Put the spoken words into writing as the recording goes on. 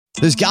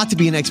There's got to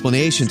be an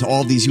explanation to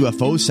all of these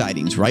UFO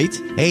sightings, right?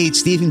 Hey,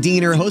 it's Stephen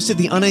Diener, host of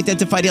the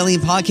Unidentified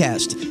Alien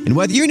Podcast. And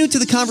whether you're new to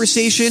the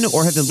conversation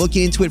or have been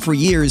looking into it for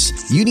years,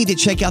 you need to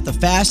check out the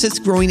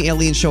fastest growing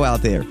alien show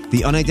out there,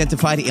 the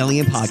Unidentified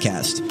Alien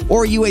Podcast,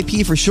 or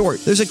UAP for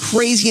short. There's a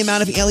crazy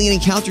amount of alien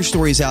encounter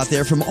stories out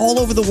there from all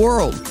over the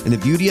world. And the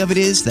beauty of it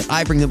is that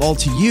I bring them all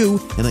to you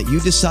and let you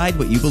decide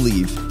what you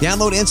believe.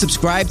 Download and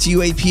subscribe to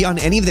UAP on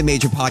any of the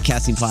major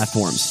podcasting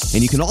platforms.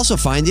 And you can also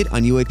find it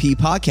on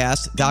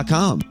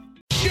UAPpodcast.com.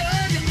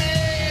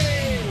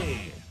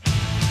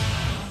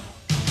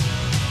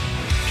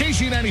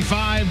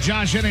 KC95,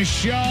 Josh and his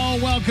show.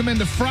 Welcome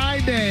into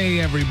Friday,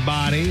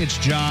 everybody. It's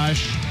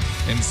Josh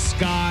and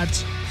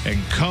Scott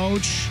and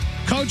Coach.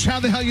 Coach, how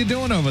the hell you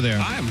doing over there?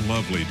 I am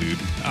lovely, dude.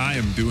 I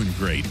am doing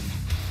great.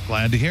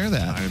 Glad to hear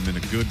that. I am in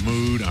a good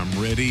mood. I'm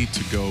ready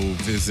to go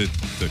visit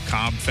the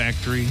Cobb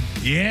factory.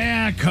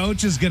 Yeah,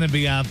 Coach is going to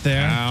be out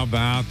there. How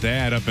about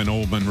that up in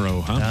Old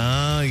Monroe, huh?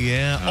 Oh,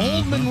 yeah.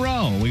 Old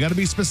Monroe. We got to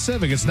be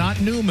specific. It's not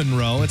New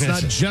Monroe. It's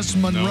not just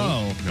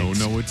Monroe. No,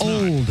 it's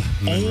old,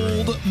 not.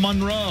 Old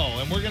Monroe.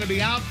 And we're going to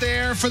be out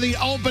there for the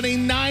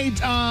opening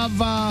night of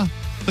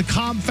the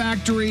Cobb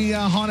factory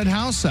haunted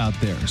house out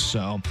there.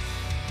 So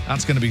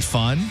that's going to be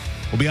fun.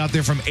 We'll be out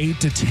there from 8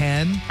 to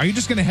 10. Are you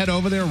just going to head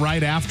over there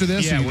right after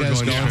this? Yeah, we're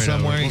going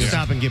somewhere. We'll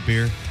stop and get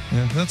beer.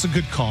 Yeah, that's a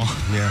good call.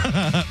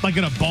 Yeah. Like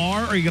in a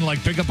bar? Or are you going to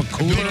like pick up a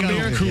cooler of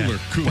beer? Cooler.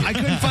 I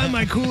couldn't find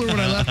my cooler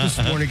when I left this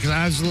morning because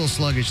I was a little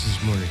sluggish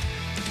this morning.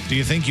 Do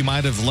you think you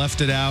might have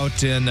left it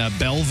out in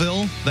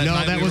Belleville? No,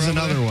 that was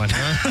another one.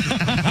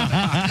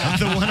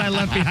 The one I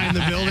left behind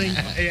the building?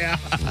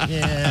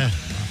 Yeah.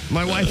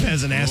 My wife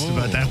hasn't asked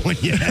about that one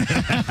yet.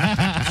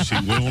 She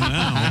will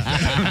now.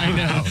 I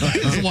know.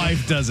 His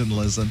wife doesn't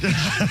listen.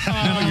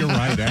 No, you're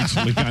right,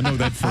 actually. I know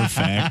that for a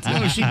fact.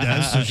 No, she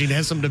does, so she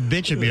has something to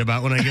bitch at me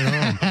about when I get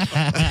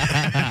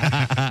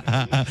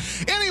home.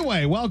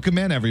 Anyway, welcome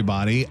in,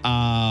 everybody.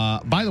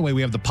 By the way,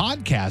 we have the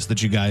podcast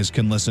that you guys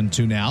can listen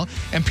to now,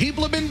 and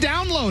people have been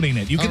downloading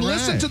it. You can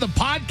listen to the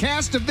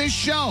podcast of this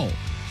show.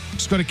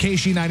 Just go to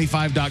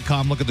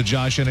KC95.com, look at the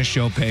Josh and his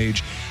show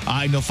page,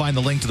 and you'll find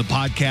the link to the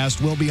podcast.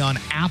 We'll be on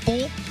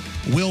Apple,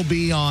 we'll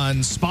be on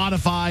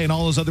Spotify, and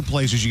all those other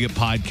places you get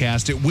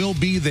podcasts. It will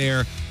be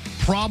there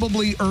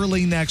probably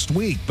early next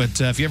week.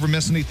 But if you ever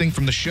miss anything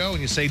from the show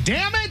and you say,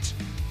 damn it,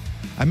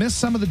 I missed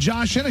some of the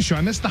Josh and his show,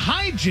 I missed the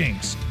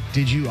hijinks.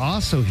 Did you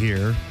also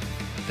hear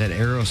that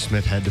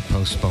Aerosmith had to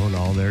postpone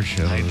all their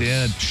shows? I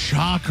did.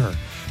 Shocker.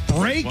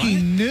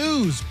 Breaking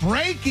news.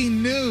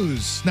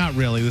 Not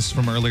really. This is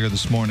from earlier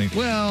this morning.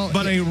 Well,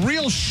 but a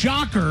real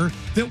shocker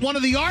that one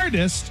of the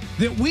artists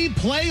that we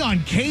play on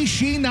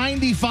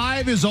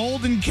KC95 is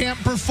old and can't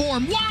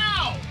perform.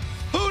 Wow!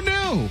 Who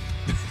knew?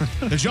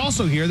 Did you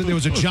also hear that there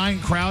was a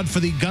giant crowd for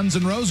the Guns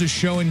N' Roses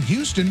show in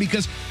Houston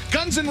because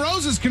Guns N'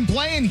 Roses can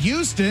play in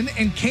Houston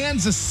and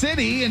Kansas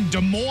City and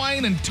Des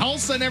Moines and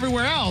Tulsa and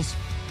everywhere else.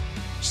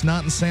 It's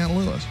not in St.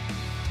 Louis.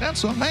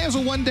 That's all. I have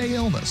a one-day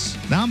illness.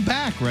 Now I'm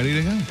back, ready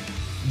to go.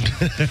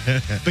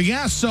 But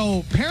yeah,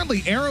 so apparently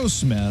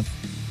Aerosmith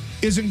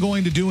isn't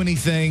going to do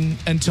anything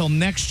until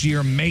next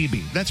year,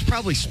 maybe. That's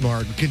probably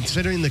smart,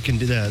 considering the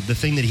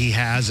thing that he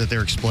has that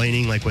they're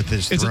explaining, like with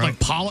his throat. Is it like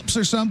polyps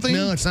or something?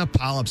 No, it's not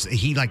polyps.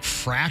 He like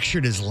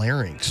fractured his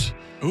larynx.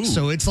 Ooh.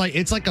 So it's like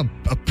a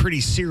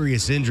pretty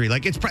serious injury.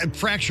 Like it's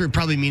fractured,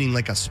 probably meaning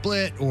like a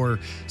split or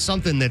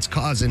something that's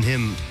causing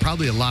him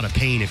probably a lot of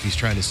pain if he's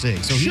trying to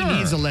sing. So Sure. He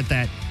needs to let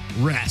that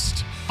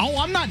rest. Oh,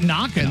 I'm not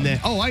knocking them.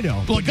 I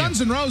know. Well,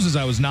 Guns N' Roses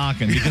I was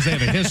knocking because they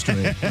have a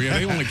history. Yeah,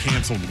 they only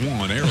canceled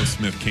one.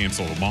 Aerosmith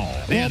canceled them all.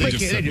 Yeah, they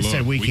just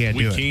said we can't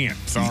do it. We can't.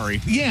 Sorry.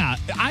 Yeah,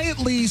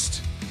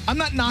 I'm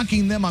not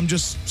knocking them. I'm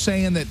just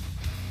saying that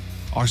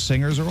our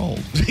singers are old.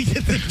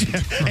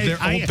 They're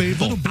old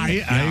people.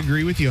 I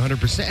agree with you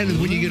 100%. And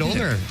when you get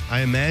older,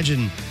 I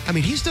imagine,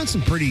 he's done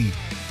some pretty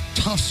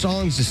tough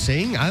songs to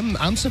sing.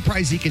 I'm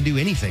surprised he can do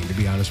anything, to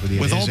be honest with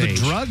you. With all the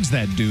drugs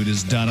that dude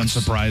has done, I'm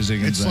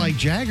surprising. It's like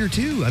Jagger,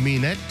 too.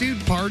 That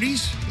dude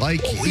parties.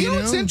 Like, you know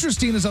what's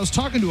interesting is I was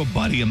talking to a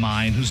buddy of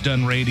mine who's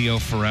done radio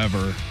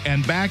forever,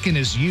 and back in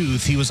his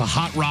youth, he was a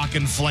hot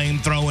rockin',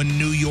 flame-throwing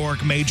New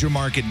York major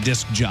market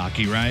disc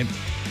jockey, right?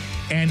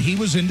 And he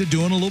was into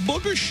doing a little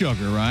booger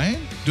sugar, right?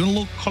 Doing a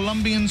little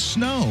Colombian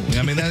snow.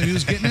 He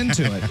was getting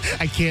into it.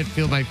 I can't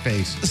feel my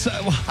face. So,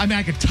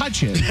 I could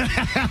touch it.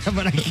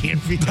 But I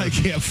can't feel it. I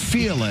can't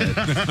feel it.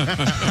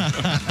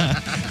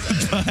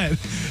 But,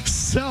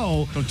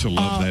 so... Don't you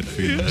love that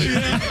feeling?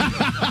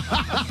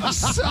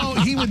 So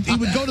he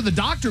would go to the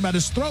doctor about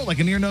his throat, like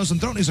an ear, nose, and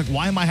throat. And he's like,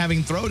 why am I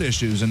having throat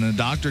issues? And the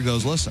doctor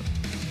goes, listen,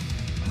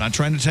 I'm not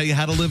trying to tell you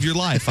how to live your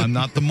life. I'm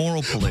not the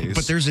moral police.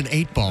 But there's an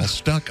 8-ball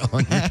stuck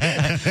on you.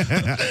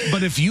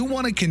 But if you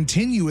want to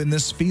continue in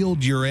this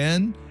field you're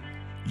in,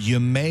 you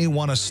may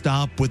want to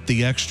stop with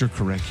the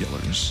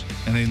extracurriculars.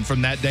 And then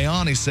from that day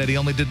on, he said he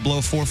only did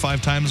blow 4 or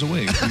 5 times a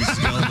week.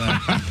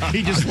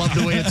 He just loved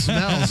the way it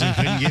smells and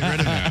couldn't get rid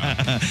of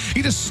it.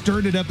 He just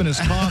stirred it up in his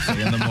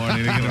coffee in the morning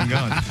to get him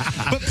going.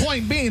 But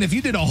point being, if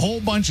you did a whole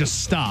bunch of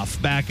stuff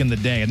back in the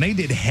day, and they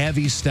did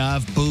heavy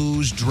stuff,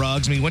 booze,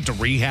 drugs. I mean, he went to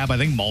rehab, I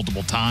think,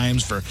 multiple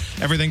times for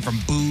everything from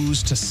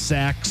booze to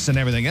sex and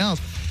everything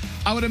else.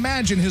 I would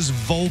imagine his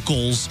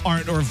vocals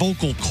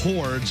vocal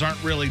cords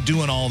aren't really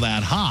doing all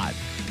that hot.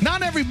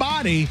 Not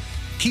everybody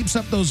keeps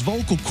up those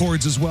vocal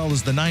cords as well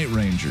as the Night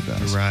Ranger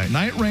does. Right.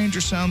 Night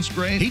Ranger sounds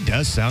great. He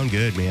does sound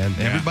good, man.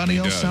 Everybody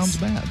else does. Sounds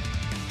bad.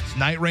 It's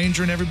Night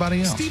Ranger and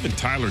everybody else. Steven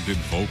Tyler did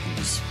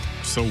vocals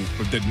so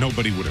that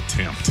nobody would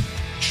attempt.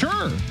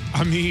 Sure.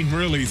 I mean,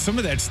 really, some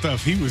of that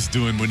stuff he was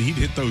doing when he'd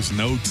hit those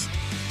notes,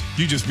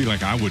 you just be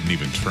like, I wouldn't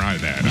even try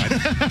that.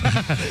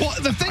 Well,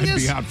 the thing I'd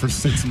is, be out for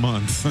 6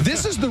 months.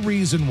 this is the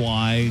reason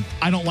why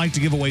I don't like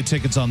to give away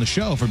tickets on the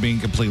show, for being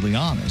completely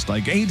honest.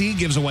 Like, AD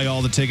gives away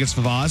all the tickets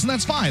for Voz, and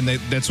that's fine.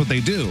 That's what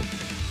they do.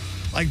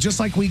 Like, just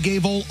like we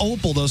gave old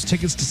Opal those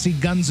tickets to see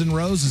Guns N'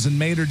 Roses and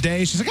made her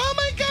day. She's like, oh,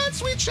 my God,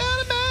 sweet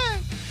child of mine.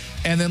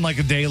 And then, like,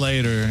 a day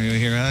later, you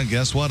hear,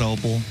 guess what,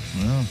 Opal?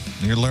 Well,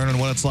 you're learning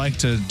what it's like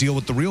to deal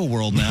with the real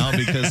world now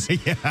because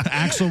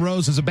Axl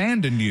Rose has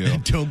abandoned you.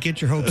 Don't get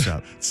your hopes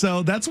up.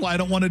 So that's why I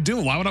don't want to do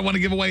it. Why would I want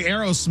to give away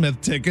Aerosmith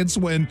tickets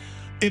when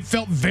it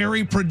felt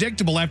very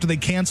predictable after they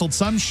canceled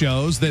some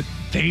shows that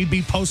they'd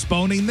be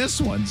postponing this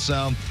one?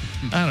 So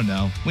I don't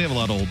know. We have a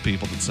lot of old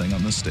people that sing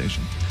on this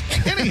station.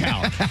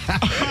 Anyhow,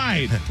 all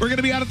right, we're going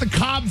to be out at the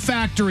Cobb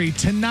Factory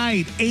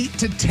tonight, 8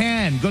 to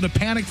 10. Go to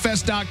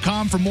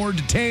panicfest.com for more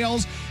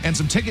details and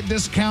some ticket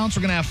discounts.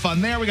 We're going to have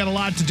fun there. We got a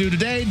lot to do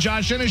today.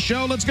 Josh Ennis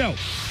Show. Let's go.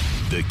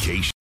 The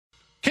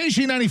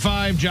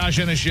KC95, Josh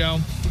Ennis Show.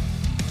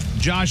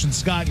 Josh and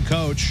Scott and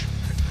Coach.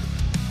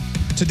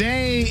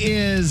 Today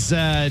is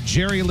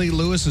Jerry Lee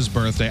Lewis's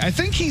birthday. I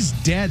think he's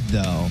dead,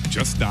 though.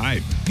 Just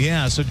died.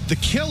 Yeah, so the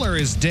killer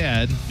is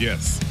dead.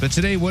 Yes. But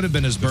today would have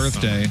been his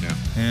birthday. Summer,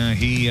 yeah.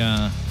 He,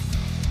 of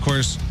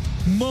course,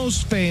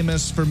 most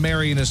famous for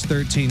marrying his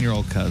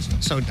 13-year-old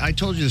cousin. So I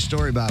told you the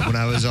story about when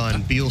I was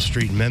on Beale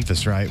Street in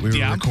Memphis, right? We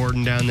were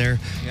recording down there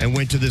and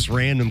went to this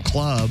random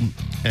club,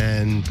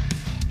 and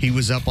he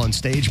was up on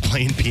stage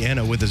playing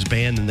piano with his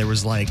band, and there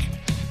was like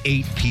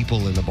 8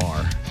 people in the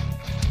bar.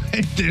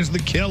 There's the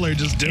killer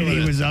just doing it.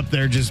 He was up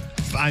there just,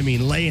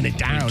 laying it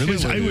down. It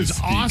was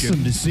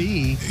awesome to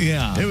see.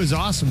 Yeah. It was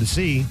awesome to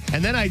see.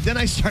 And then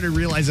I started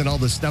realizing all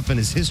the stuff in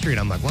his history, and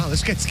I'm like, wow,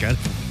 this guy's kind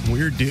of a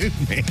weird dude,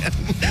 man.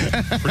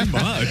 Pretty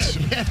much.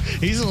 Yeah,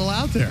 he's a little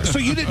out there. So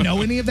you didn't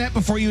know any of that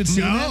before you had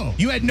seen it?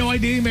 You had no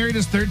idea he married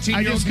his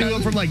 13-year-old I just knew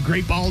him from like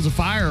Great Balls of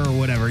Fire or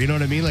whatever. You know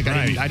what I mean? Like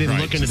I didn't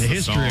look into the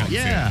history. Songs,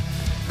 yeah.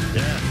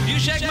 You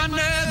shake my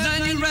nerves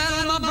and you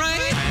rattle my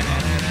brain.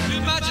 Too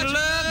much of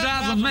love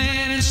drives a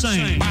man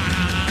insane.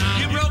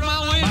 You broke my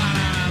wing,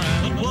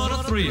 but what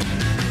a thrill.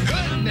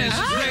 Goodness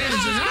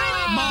gracious,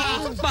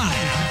 ball of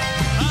fire.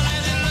 I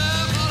let you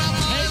love what I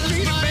want to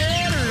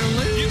spare.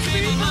 You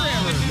keep me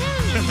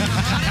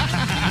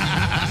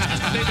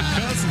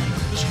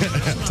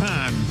forever.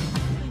 Time.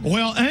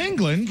 Well,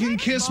 England can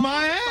kiss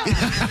my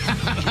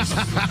ass.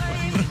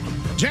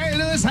 Jerry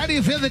Lewis, how do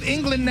you feel that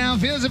England now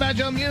feels about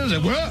your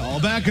music? Well,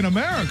 back in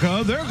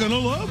America, they're going to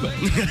love it.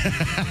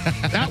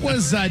 That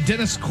was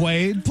Dennis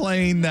Quaid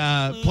playing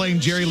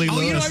Jerry Lee Lewis.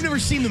 Oh, you know, I've never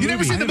seen the movie. You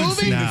never seen the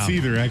movie? I haven't seen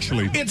this either,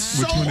 actually. It's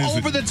so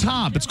over the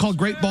top. It's called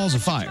Great Balls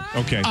of Fire.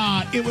 Okay.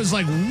 It was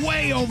like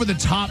way over the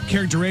top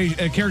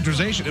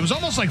characterization. It was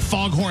almost like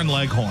Foghorn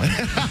Leghorn.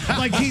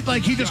 like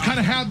he just kind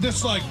of had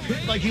this like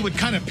he would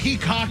kind of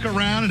peacock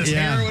around and his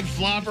hair would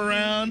flop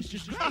around.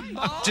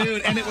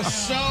 Dude, and it was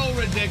so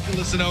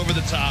ridiculous and over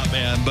the top,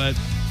 man. But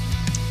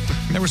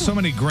there were so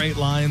many great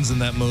lines in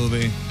that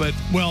movie. But,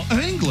 well,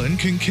 England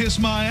can kiss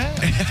my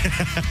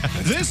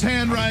ass. This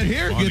hand right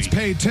here gets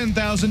paid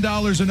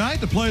 $10,000 a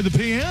night to play the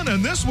piano,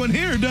 and this one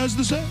here does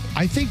the same.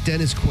 I think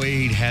Dennis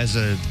Quaid has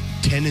a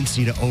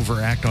tendency to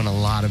overact on a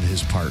lot of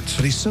his parts.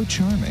 But he's so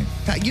charming.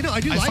 You know, I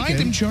do I like find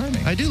him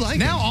charming. I do like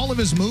now him. all of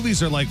his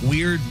movies are like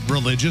weird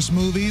religious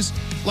movies,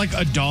 like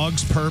A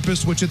Dog's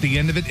Purpose, which at the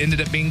end of it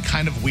ended up being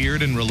kind of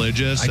weird and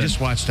religious. I just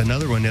watched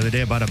another one the other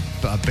day about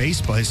a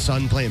baseball, his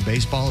son playing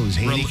baseball who's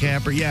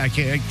handicapped. Yeah, I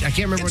can't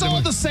remember. It's what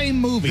all the same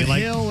movie. The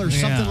like, Hill or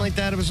something like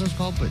that. It was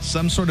called, but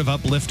some sort of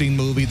uplifting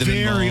movie that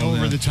very involved,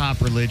 over the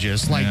top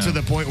religious, like to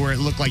the point where it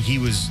looked like he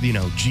was,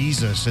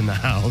 Jesus in the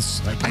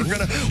house. Like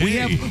we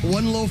have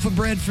one loaf of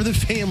bread for the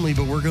family,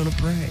 but we're gonna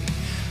pray.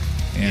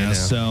 Yeah,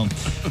 so,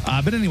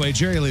 but anyway,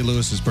 Jerry Lee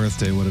Lewis's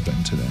birthday would have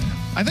been today.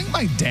 I think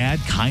my dad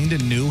kind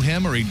of knew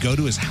him, or he'd go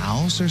to his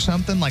house or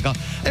something. Like,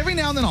 every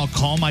now and then I'll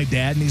call my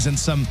dad, and he's in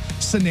some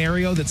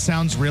scenario that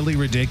sounds really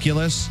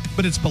ridiculous,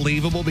 but it's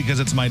believable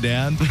because it's my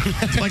dad.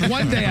 Like,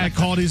 one day I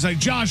called, he's like,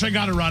 Josh, I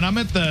got to run. I'm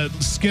at the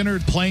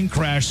Skinnerd plane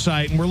crash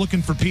site, and we're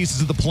looking for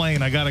pieces of the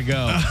plane. I got to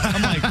go.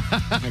 I'm like,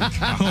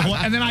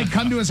 and then I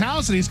come to his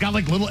house, and he's got,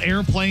 like, little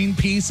airplane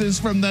pieces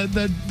from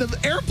the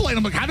airplane.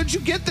 I'm like, how did you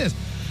get this?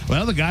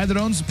 Well, the guy that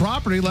owns the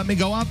property let me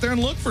go out there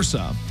and look for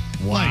some.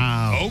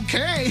 Wow. Like,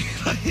 okay.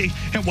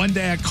 And one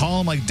day I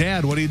call him like,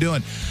 Dad, what are you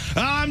doing?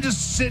 Oh, I'm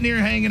just sitting here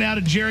hanging out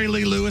at Jerry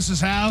Lee Lewis's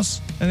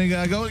house. And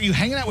I go, you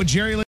hanging out with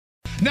Jerry Lee?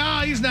 No,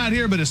 he's not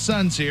here, but his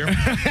son's here. We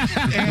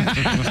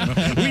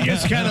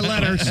just kind of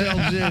let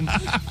ourselves in.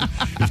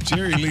 If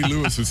Jerry Lee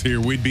Lewis was here,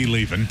 we'd be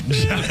leaving.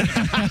 He's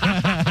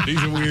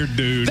a weird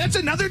dude. That's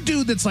another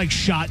dude that's like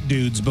shot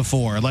dudes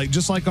before. Like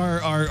just like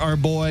our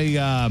boy,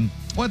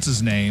 what's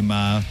his name?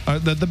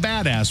 The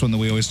badass one that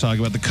we always talk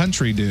about, the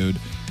country dude.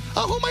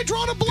 Oh, who am I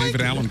drawing a blank?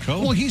 David Allen Coe?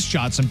 Well, he's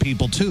shot some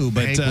people too,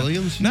 but Hank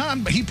Williams? No,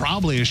 he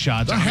probably has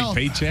shot. Johnny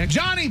Paycheck?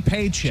 Johnny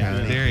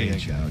Paycheck. There you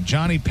go.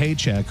 Johnny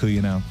Paycheck, who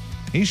you know.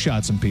 He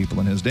shot some people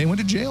in his day, went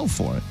to jail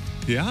for it.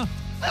 Yeah.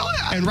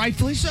 And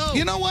rightfully so.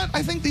 You know what?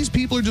 I think these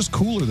people are just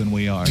cooler than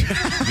we are.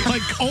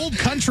 Like old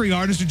country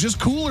artists are just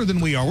cooler than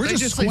we are. We're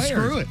just say, square.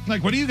 screw it.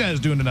 Like, what are you guys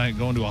doing tonight?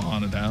 Going to a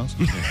haunted house?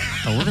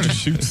 Oh, we're going to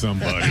shoot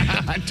somebody.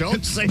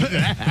 Don't say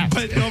that.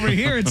 But over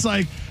here, it's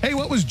like, hey,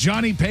 what was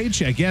Johnny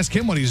Paycheck? You ask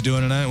him what he's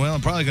doing tonight. Well,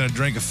 I'm probably going to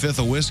drink a fifth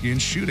of whiskey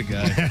and shoot a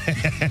guy.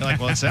 You're like,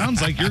 well, it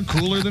sounds like you're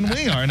cooler than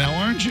we are now,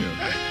 aren't you?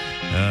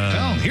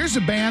 Well, here's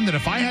a band that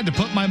if I had to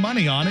put my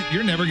money on it,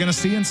 you're never going to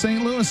see in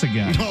St. Louis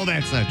again. No,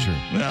 that's not true.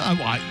 Well,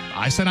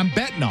 I said I'm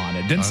betting on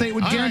it. Didn't say it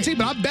would guarantee,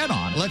 but I bet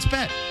on it. Let's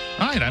bet.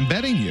 All right, I'm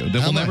betting you that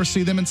we'll never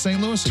see them in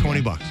St. Louis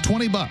again. $20.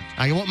 $20.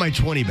 I want my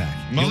 20 back.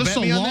 Well, You'll this is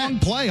bet me a on long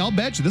that? play. I'll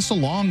bet you. This is a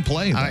long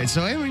play. Though. All right,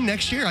 so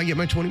next year I get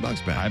my $20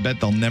 back. I bet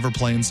they'll never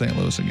play in St.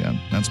 Louis again.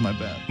 That's my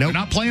bet. Nope. They're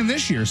not playing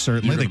this year,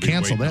 certainly. You're They gonna be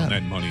canceled waiting that.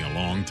 on that money a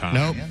long time.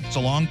 Nope. Yeah, it's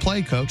a long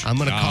play, Coach. I'm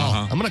gonna call.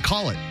 I'm gonna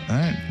call it. All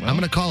right. Well, I'm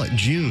gonna call it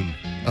June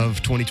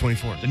of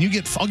 2024. Then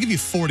I'll give you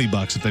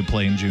 $40 if they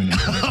play in June.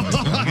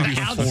 I'll give you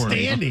 40.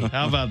 Outstanding.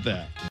 How about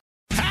that?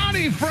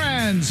 Howdy,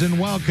 friends, and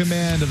welcome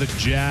into the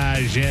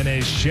Josh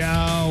Ennis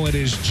Show. It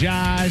is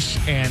Josh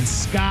and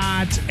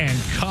Scott and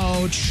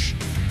Coach.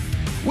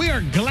 We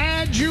are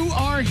glad you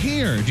are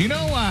here. Do you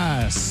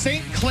know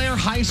St. Clair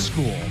High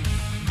School?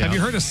 Yeah. Have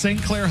you heard of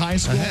St. Clair High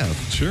School? I have.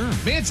 Sure.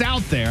 I mean, it's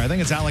out there. I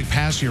think it's out like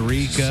past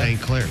Eureka.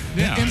 St. Clair.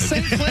 Yeah. In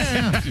St.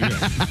 Clair, yeah.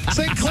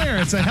 St. Clair,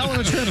 it's a hell of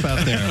a trip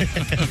out there.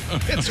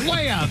 It's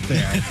way out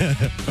there.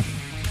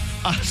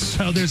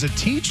 So there's a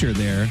teacher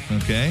there,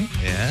 okay?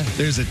 Yeah.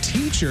 There's a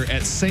teacher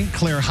at St.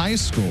 Clair High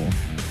School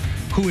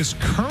who is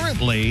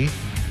currently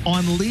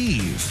on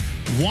leave.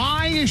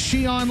 Why is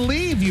she on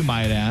leave, you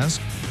might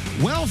ask?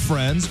 Well,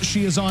 friends,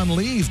 she is on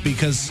leave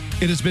because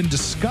it has been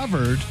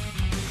discovered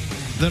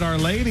that our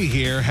lady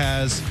here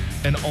has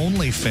an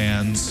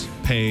OnlyFans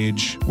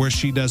page where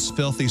she does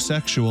filthy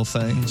sexual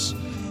things.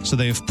 So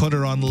they've put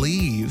her on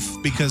leave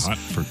because Hot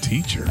for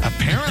teacher.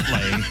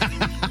 apparently,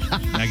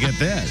 now get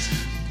this.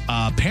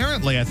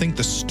 Apparently, I think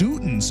the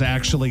students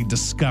actually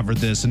discovered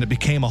this and it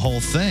became a whole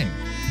thing.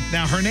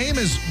 Now, her name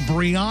is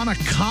Brianna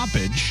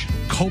Coppage.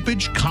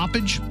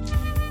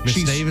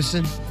 Miss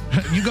Davison.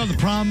 You go to the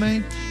prom,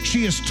 mate?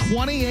 She is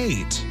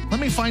 28. Let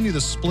me find you the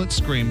split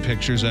screen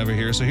pictures over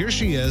here. So here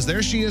she is.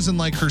 There she is in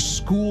like her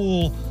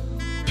school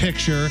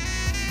picture.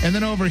 And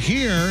then over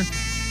here,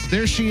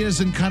 there she is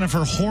in kind of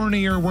her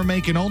hornier, we're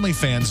making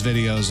OnlyFans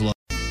videos look.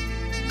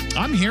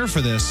 I'm here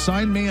for this.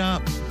 Sign me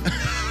up.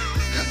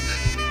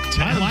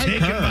 I like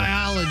taking her.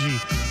 biology.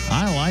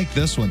 I like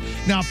this one.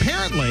 Now,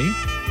 apparently,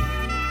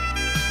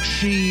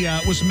 she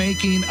was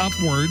making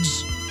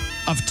upwards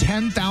of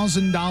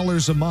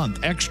 $10,000 a month,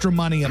 extra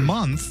money a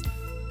month,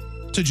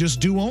 to just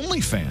do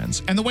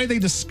OnlyFans. And the way they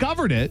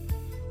discovered it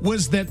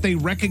was that they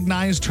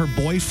recognized her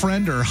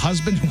boyfriend or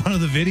husband in one of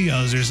the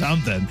videos or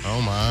something.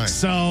 Oh, my.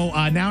 So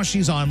now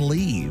she's on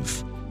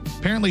leave.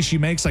 Apparently, she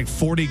makes like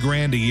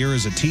 $40,000 a year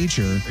as a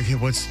teacher. Okay,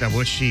 what's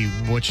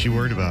she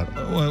worried about?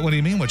 What do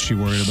you mean? What's she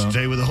worried about?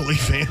 Stay with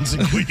OnlyFans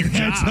and quit your job.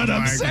 That's what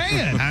I'm Mark.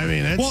 saying. I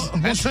mean,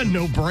 that's a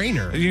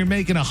no-brainer. You're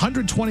making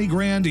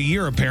 $120,000 a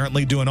year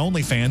apparently doing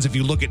OnlyFans if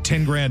you look at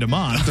 $10,000 a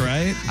month,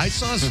 right? I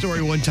saw a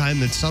story one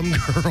time that some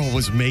girl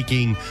was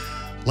making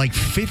like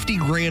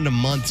 $50,000 a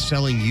month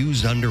selling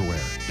used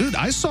underwear. Dude,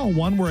 I saw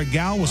one where a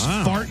gal was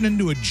farting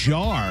into a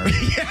jar.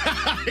 Yeah,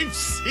 I've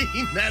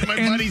seen that. My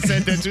buddy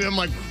said that to him.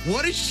 Like,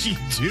 what is she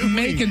doing?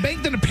 Making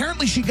bank. Then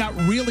apparently she got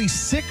really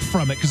sick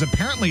from it because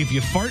apparently if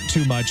you fart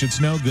too much, it's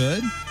no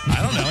good.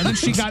 I don't know. And then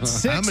she got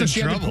sick, I'm so in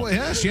she had to trouble. quit.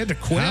 Yeah, she had to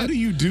quit. How do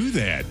you do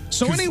that?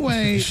 So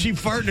anyway, She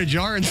fart in a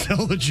jar and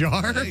sell the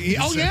jar?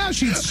 oh yeah,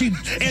 she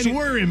And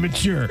we're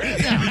immature.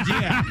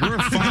 Yeah, we're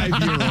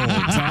 5-year-olds.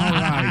 All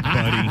right,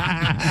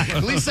 buddy.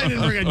 At least I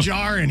didn't bring a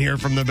jar in here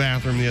from the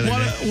bathroom the other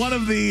day. One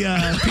of the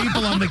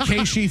people on the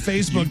KSHE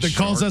Facebook that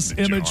calls us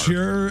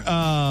immature,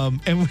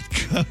 and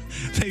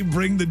they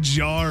bring the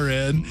jar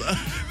in.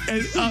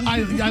 And,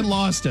 I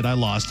lost it.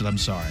 I'm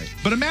sorry.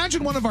 But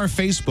imagine one of our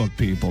Facebook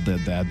people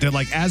did that. They're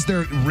like, as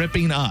they're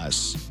ripping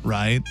us,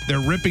 right? They're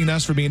ripping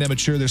us for being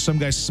immature. There's some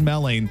guy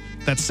smelling.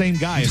 That same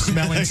guy is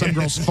smelling some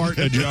girl's fart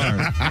in a jar.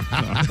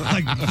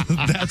 Like,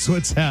 that's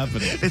what's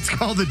happening. It's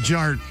called a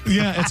jart.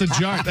 Yeah, it's a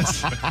jar.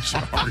 That's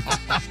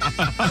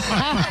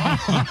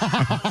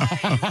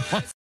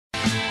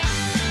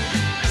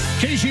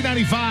KSHE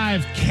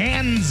KC95,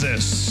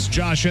 Kansas.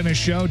 Josh Ennis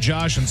Show,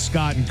 Josh and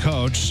Scott and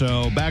Coach.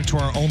 So back to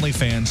our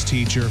OnlyFans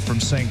teacher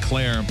from St.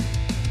 Clair.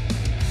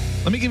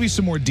 Let me give you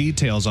some more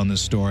details on this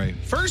story.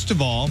 First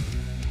of all,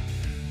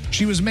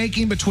 she was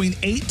making between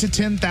 $8,000 to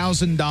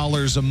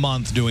 $10,000 a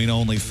month doing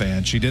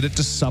OnlyFans. She did it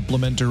to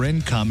supplement her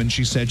income, and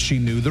she said she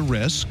knew the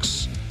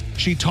risks.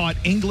 She taught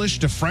English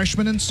to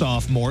freshmen and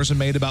sophomores and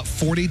made about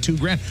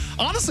 $42,000.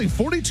 Honestly,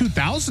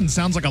 $42,000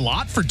 sounds like a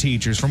lot for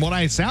teachers. From what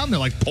I sound, they're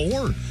like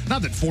poor.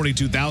 Not that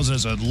 $42,000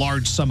 is a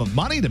large sum of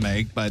money to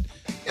make, but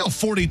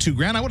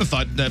 $42,000. I would have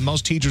thought that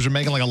most teachers are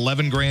making like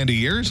 $11,000 a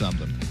year or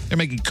something. They're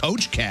making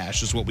coach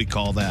cash, is what we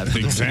call that.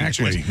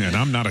 Exactly. And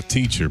I'm not a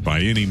teacher by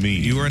any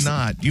means. You are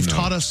not. You've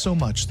taught us so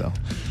much, though.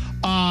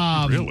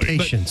 Really?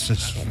 Patience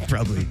is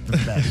probably the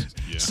best.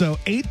 Yeah. So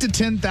 $8,000 to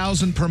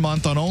 $10,000 per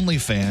month on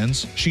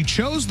OnlyFans. She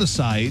chose the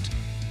site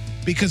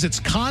because its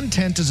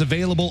content is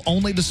available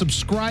only to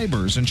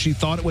subscribers, and she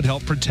thought it would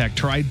help protect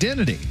her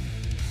identity.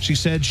 She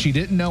said she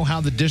didn't know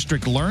how the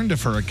district learned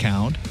of her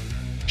account.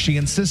 She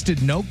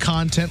insisted no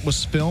content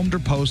was filmed or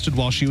posted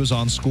while she was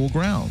on school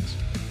grounds.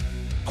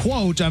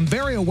 Quote, I'm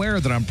very aware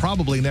that I'm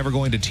probably never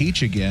going to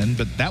teach again,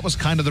 but that was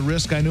kind of the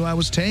risk I knew I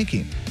was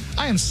taking.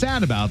 I am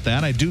sad about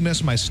that. I do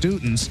miss my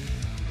students.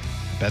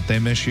 Bet they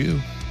miss you.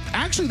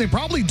 Actually, they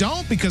probably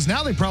don't, because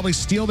now they probably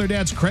steal their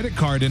dad's credit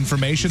card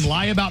information,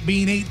 lie about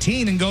being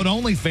 18, and go to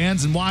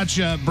OnlyFans and watch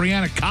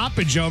Brianna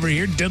Coppage over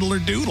here diddle or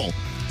doodle.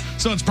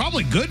 So it's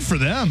probably good for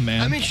them,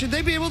 man. I mean, should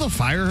they be able to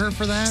fire her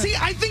for that? See,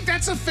 I think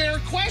that's a fair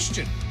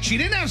question. She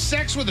didn't have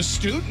sex with a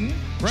student.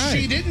 Right.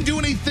 She didn't do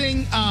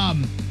anything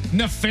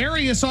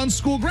nefarious on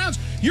school grounds.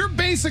 You're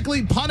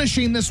basically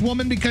punishing this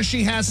woman because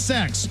she has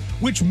sex,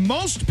 which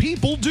most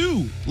people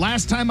do,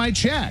 last time I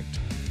checked.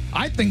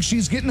 I think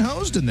she's getting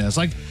hosed in this.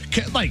 Like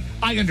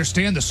I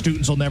understand the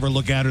students will never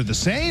look at her the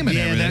same and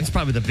everything. That's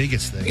probably the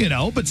biggest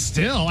thing. But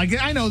still,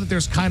 I know that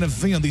there's kind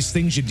of, these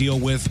things you deal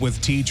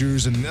with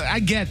teachers, and I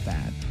get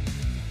that.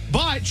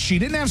 But she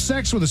didn't have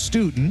sex with a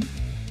student.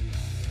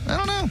 I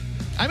don't know.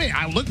 I mean,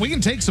 look, we can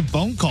take some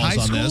phone calls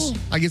on this.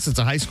 I guess it's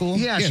a high school?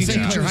 Yeah, she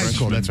teaches high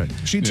school. That's right.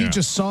 She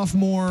teaches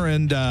sophomore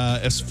and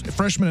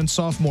freshman and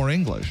sophomore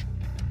English.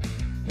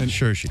 And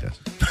sure she does.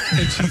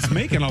 And she's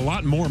making a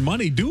lot more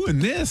money doing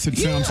this, it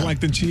sounds like,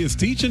 than she is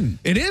teaching.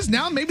 It is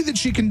now. Maybe that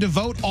she can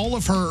devote all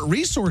of her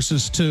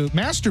resources to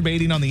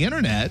masturbating on the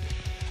internet.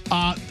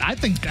 I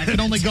think that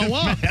could only go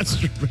up.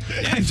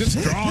 And just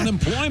draw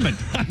unemployment.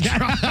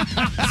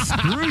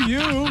 Screw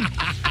you.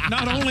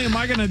 Not only am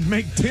I going to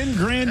make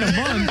 $10,000 a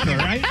month, all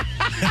right,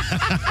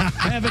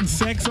 having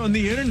sex on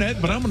the internet,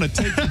 but I'm going to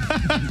take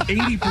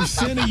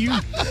 80% of you.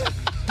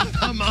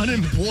 I'm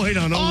unemployed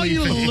on OnlyFans. All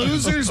you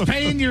losers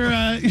paying your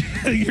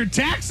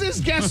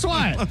taxes, guess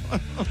what?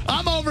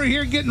 I'm over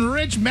here getting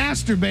rich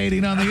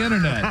masturbating on the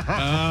internet.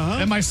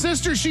 And my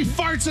sister, she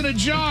farts in a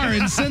jar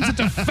and sends it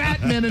to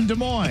fat men in Des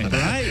Moines.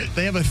 Right?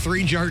 They have a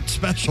 3-jart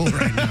special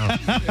right now.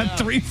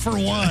 3 for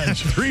 1.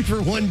 3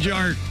 for 1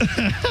 jart.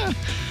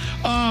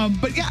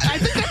 But yeah, I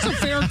think that's a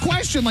fair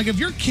question. Like, if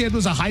your kid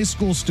was a high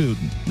school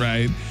student,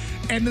 right,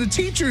 and the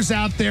teachers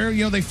out there,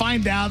 they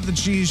find out that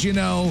she's,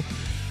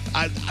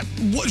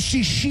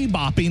 she's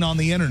she-bopping on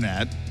the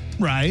internet,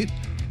 right?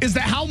 Is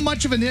that how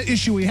much of an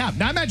issue we have?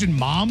 Now, I imagine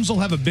moms will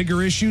have a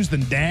bigger issues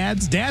than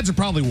dads. Dads are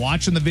probably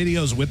watching the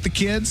videos with the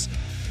kids.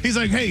 He's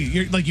like, hey,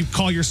 you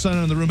call your son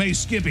in the room. Hey,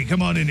 Skippy,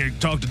 come on in here.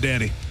 Talk to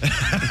Daddy.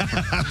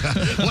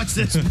 What's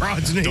this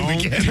broad's name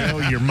again?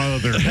 Tell your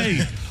mother.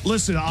 Hey,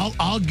 listen,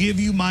 I'll give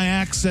you my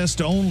access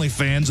to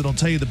OnlyFans, and I'll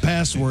tell you the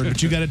password,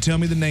 but you got to tell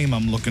me the name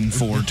I'm looking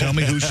for. Tell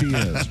me who she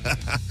is.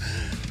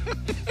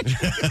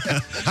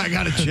 I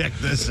got to check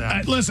this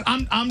out. Listen,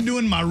 I'm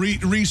doing my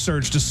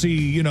research to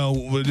see,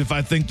 if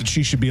I think that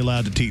she should be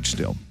allowed to teach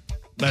still.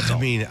 That's all.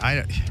 I mean,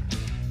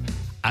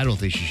 I don't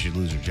think she should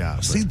lose her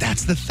job. See,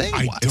 that's the thing.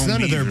 It's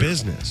none of their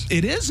business.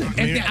 It isn't.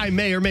 I mean, I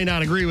may or may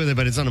not agree with it,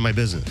 but it's none of my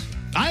business.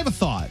 I have a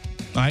thought.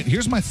 All right,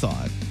 here's my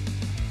thought.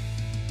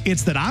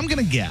 It's that I'm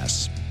going to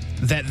guess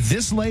that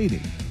this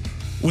lady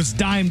was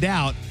dimed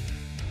out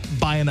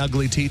by an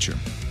ugly teacher,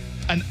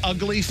 an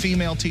ugly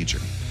female teacher.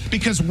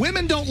 Because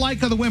women don't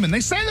like other women. They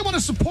say they want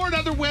to support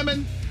other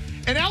women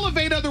and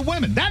elevate other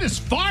women. That is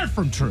far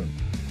from true.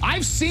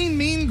 I've seen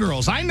Mean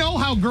Girls. I know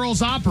how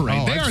girls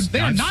operate. They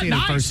are not seen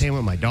nice. It firsthand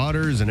with my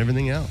daughters and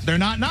everything else. They're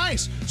not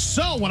nice.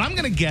 So what I'm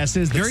going to guess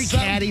is very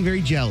catty,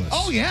 very jealous.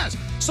 Oh yes.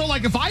 So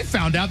like if I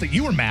found out that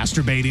you were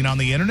masturbating on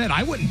the internet,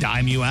 I wouldn't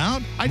dime you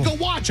out. I'd go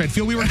watch. I'd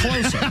feel we were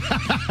closer.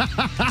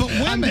 But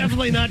women, I'm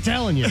definitely not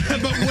telling you.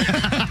 But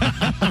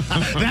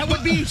that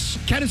would be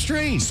kind of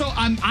strange. So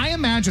I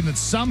imagine that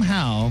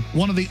somehow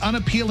one of the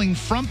unappealing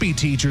frumpy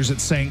teachers at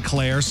St.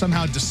 Clair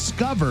somehow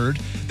discovered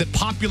that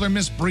popular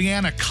Miss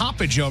Brianna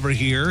Coppage over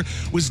here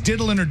was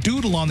diddling her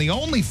doodle on the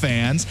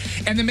OnlyFans,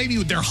 and then maybe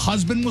their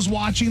husband was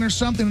watching or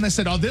something, and they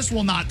said, "Oh, this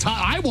will not.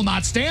 I will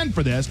not stand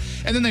for this."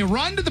 And then they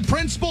run to the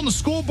principal and the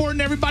school board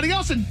and everybody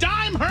else and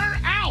dime her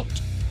out.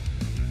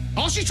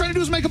 All she's trying to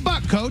do is make a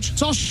buck, Coach.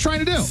 That's all she's trying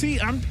to do. See,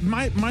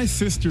 my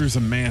sister's a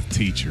math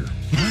teacher.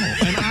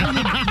 And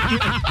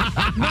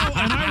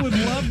I would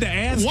love to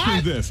ask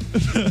her this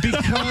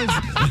because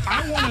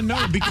I want to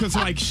know because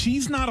like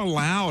she's not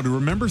allowed.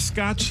 Remember,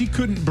 Scott, she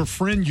couldn't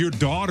befriend your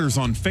daughters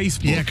on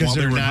Facebook while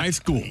they were in high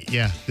school.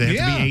 Yeah, they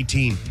have to be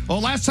 18.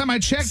 Well, last time I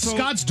checked,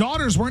 Scott's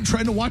daughters weren't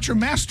trying to watch her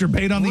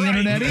masturbate on the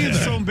internet either.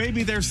 So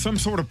maybe there's some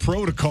sort of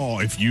protocol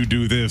if you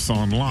do this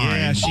online.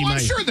 Yeah, I'm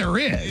sure there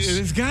is.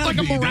 It's gotta like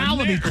be, a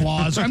morality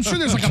clause. I'm sure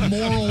there's like a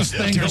morals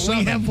thing or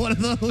something. We have one of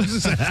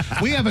those.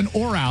 We have an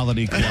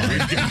orality clause.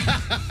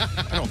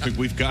 I don't think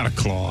we've got a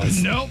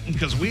clause. Nope,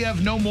 because we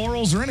have no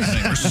morals or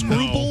anything, or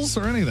scruples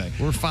or anything.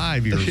 We're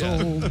 5 years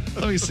old.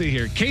 Let me see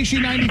here.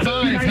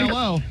 KC95,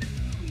 hello.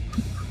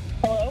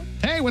 Hello.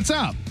 Hey, what's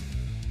up?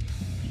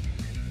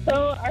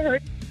 So I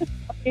heard you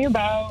talking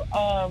about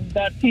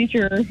that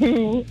teacher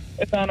who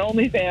is on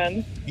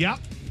OnlyFans. Yep.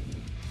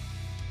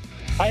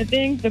 I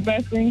think the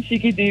best thing she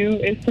could do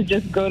is to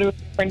just go to a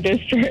different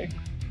district.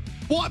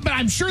 Well, but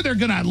I'm sure they're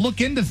going to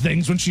look into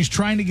things when she's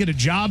trying to get a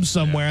job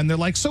somewhere, and they're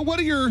like, so what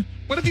have you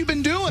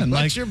been doing?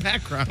 What's your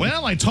background?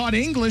 Well, I taught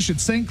English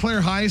at St.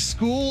 Clair High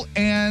School,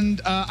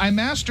 and I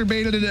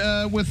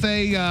masturbated with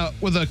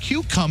a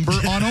cucumber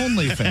on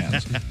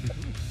OnlyFans.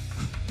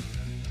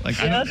 Like,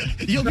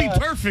 You'll be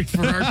perfect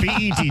for our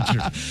PE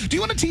teacher. Do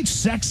you want to teach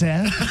sex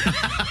ed?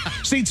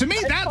 See, to me,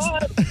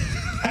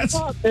 I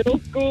taught middle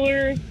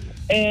schoolers,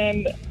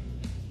 and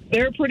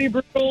they're pretty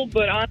brutal,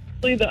 but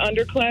honestly, the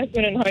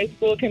underclassmen in high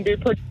school can be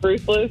pretty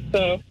ruthless,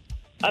 so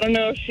I don't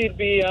know if she'd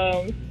be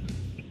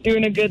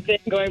doing a good thing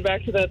going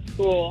back to that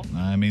school.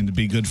 I mean, it'd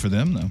be good for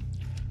them, though.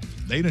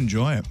 They'd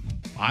enjoy it.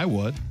 I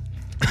would.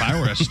 If I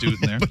were a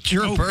student there. But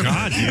you're a person.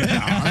 God,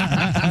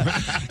 yeah.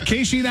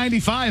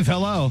 KC95,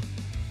 hello.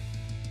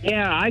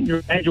 Yeah, I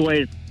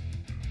graduated.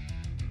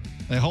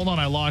 Hey, hold on,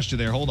 I lost you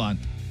there. Hold on.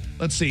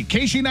 Let's see.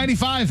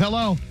 KC95,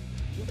 hello.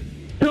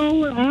 So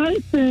what I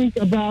think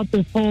about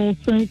this whole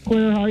St.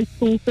 Clair High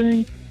School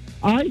thing,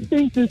 I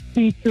think this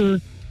teacher,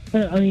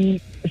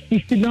 she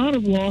should not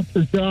have lost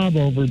her job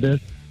over this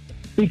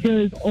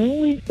because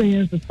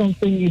OnlyFans is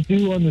something you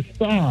do on the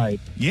side.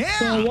 Yeah.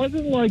 So it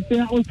wasn't like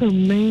that was her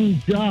main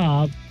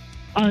job.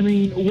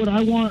 Would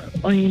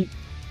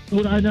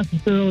I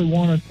necessarily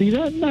want to see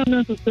that? Not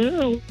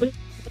necessarily.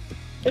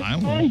 I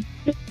won't.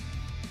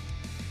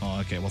 Oh,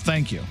 okay. Well,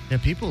 thank you. Yeah,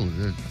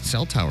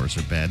 cell towers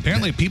are bad.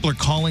 Apparently, people are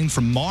calling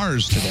from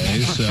Mars today,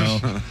 so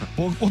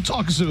we'll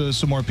talk to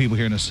some more people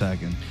here in a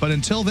second. But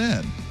until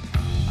then,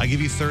 I give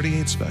you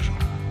 38 special.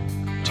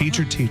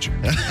 Teacher.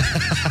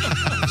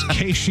 It's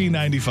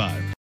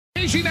KC95.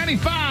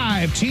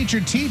 KC95,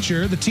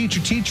 teacher. The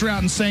teacher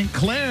out in St.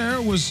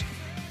 Clair was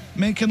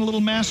making a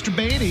little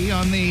masturbating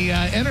on the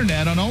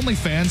internet on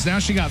OnlyFans. Now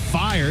she got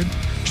fired.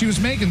 She was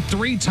making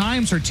 3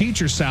 times her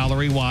teacher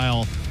salary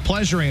while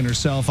pleasuring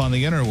herself on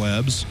the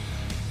interwebs.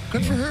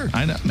 Good for her.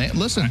 I know, man.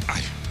 Listen,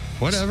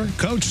 whatever.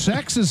 Coach,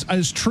 sex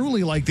is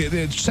truly like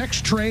the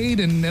sex trade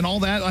and all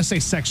that. I say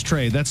sex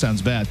trade. That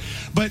sounds bad.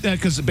 But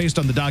because based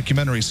on the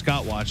documentary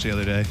Scott watched the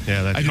other day.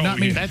 Yeah, I do not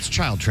mean that's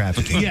child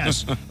trafficking.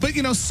 Yes. But,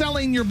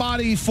 selling your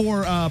body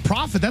for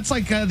profit, that's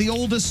like the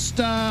oldest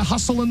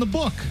hustle in the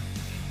book.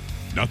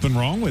 Nothing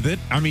wrong with it.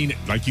 I mean,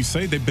 like you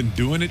say, they've been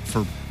doing it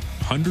for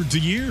hundreds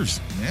of years.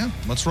 Yeah.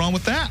 What's wrong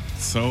with that?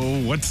 So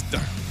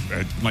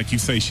like you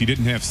say, she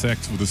didn't have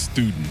sex with a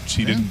student.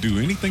 She didn't do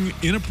anything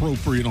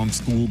inappropriate on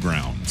school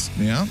grounds.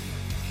 Yeah.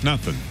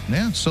 Nothing.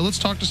 Yeah. So let's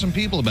talk to some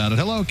people about it.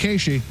 Hello,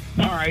 Casey.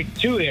 All right,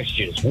 2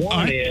 issues.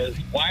 One is,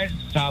 why is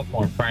the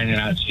sophomore finding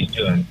out she's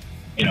doing,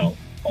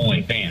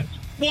 OnlyFans?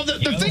 Well, the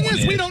thing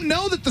is, we don't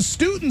know that the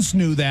students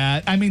knew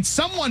that. I mean,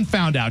 someone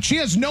found out. She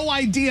has no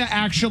idea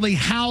actually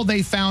how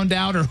they found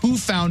out or who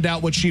found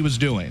out what she was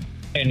doing.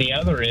 And the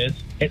other is,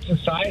 it's a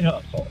side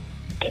hustle.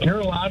 You're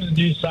allowed to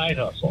do side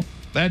hustle.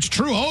 That's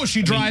true. Oh,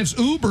 she drives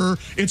Uber.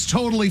 It's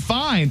totally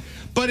fine.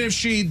 But if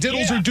she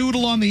diddles her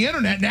doodle on the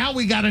internet, now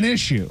we got an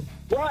issue.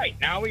 Right.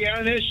 Now we got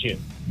an issue.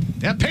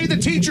 Yeah, pay the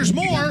teachers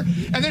more,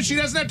 and then she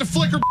doesn't have to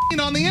flick her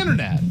on the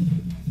internet.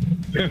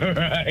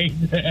 Right.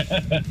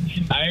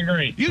 I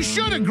agree. You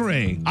should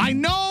agree. I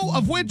know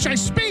of which I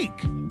speak.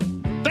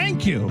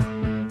 Thank you.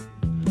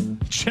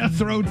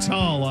 Jethro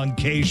Tull on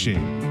Casey.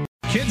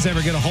 Kids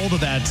ever get a hold of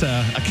that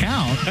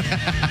account?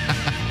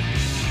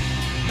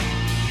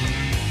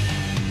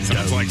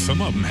 Sounds like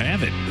some of them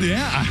have it.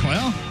 Yeah,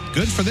 well,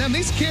 good for them.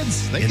 These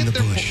kids, they In get the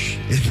their bush.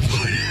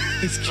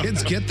 These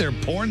kids get their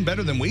porn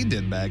better than we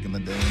did back in the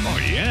day. Oh,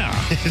 yeah.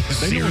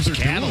 They know what they're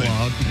catalog.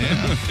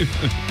 Yeah.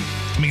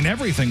 I mean,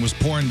 everything was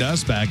porn to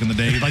us back in the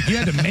day. Like, you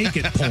had to make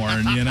it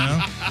porn,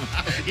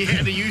 You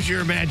had to use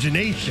your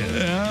imagination.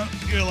 Yeah.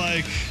 You're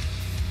like,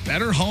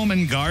 Better Home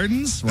and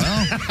Gardens?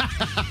 Well,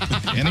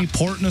 any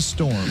port in a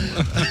storm.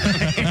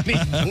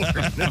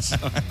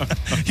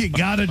 You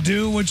got to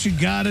do what you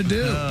got to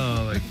do.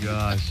 Oh, my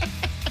gosh.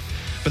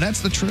 But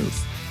that's the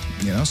truth.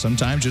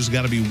 Sometimes you just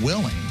got to be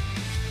willing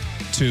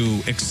to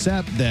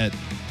accept that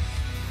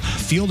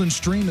Field and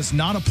Stream is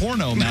not a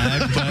porno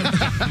mag, but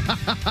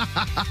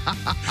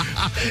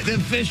The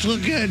fish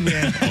look good,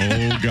 man.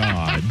 Oh,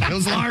 God.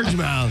 Those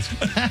largemouths.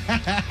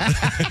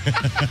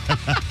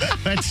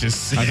 That's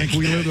just sick. I think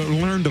we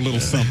learned a little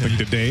something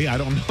today. I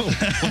don't know.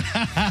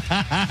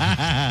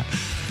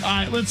 all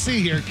right, let's see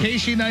here.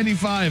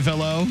 KC95,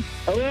 hello.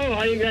 Hello,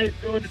 how you guys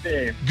doing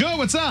today? Good,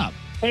 what's up?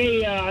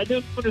 Hey, I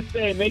just want to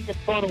say, making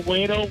fun of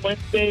Wayno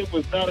Wednesday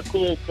was not a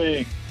cool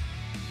thing.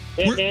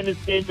 And man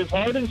gave his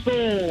heart and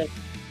soul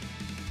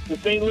to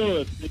St.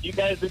 Louis. And you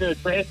guys are going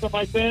to trash them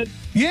like that?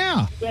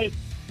 Yeah. You guys,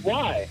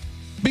 why?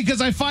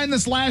 Because I find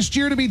this last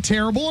year to be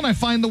terrible, and I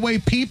find the way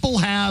people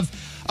have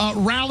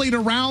rallied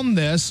around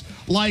this,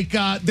 like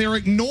they're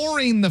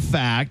ignoring the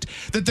fact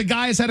that the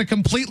guy's had a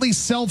completely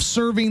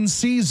self-serving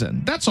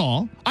season. That's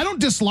all. I don't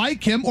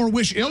dislike him or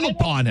wish ill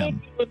upon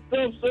him. He was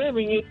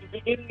self-serving at the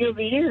beginning of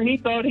the year. He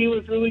thought he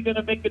was really going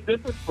to make a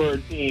difference for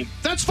his team.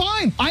 That's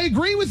fine. I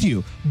agree with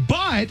you.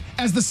 But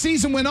as the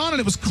season went on and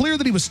it was clear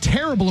that he was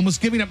terrible and was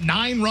giving up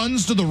 9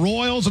 runs to the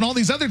Royals and all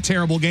these other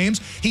terrible games,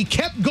 he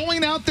kept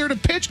going out there to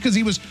pitch because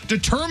he was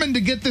determined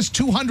to get this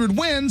 200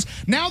 wins.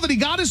 Now that he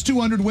got his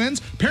 200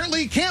 wins,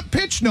 apparently he can't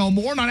pitch no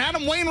more. And on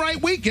Adam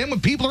Wainwright weekend, when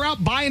people are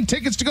out buying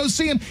tickets to go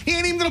see him, he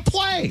ain't even going to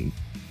play.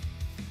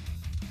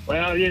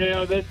 Well,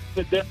 this is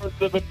the difference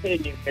of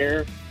opinion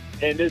here.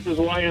 And this is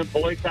why I'm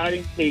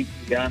boycotting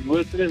Casey. I'm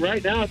listening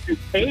right now to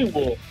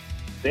K-Wolf.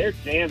 They're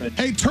jamming.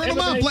 Hey, turn them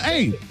up.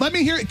 Hey, let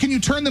me hear it. Can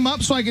you turn them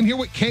up so I can hear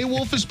what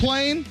K-Wolf is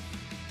playing?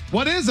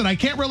 What is it? I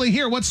can't really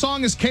hear. What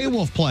song is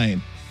K-Wolf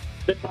playing?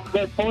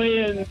 They're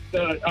playing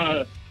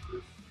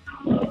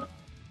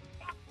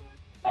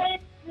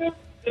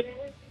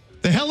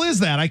the hell is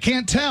that? I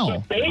can't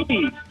tell. The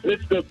Babies.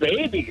 It's the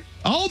Babies.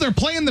 Oh, they're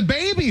playing the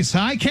Babies,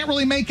 huh? I can't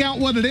really make out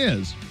what it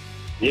is.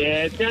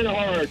 Yeah, it's kind of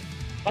hard.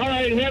 All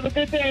right, have a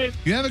good day.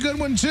 You have a good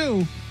one,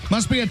 too.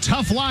 Must be a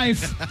tough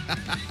life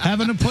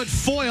having to put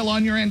foil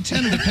on your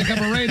antenna to pick up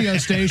a radio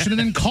station and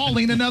then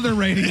calling another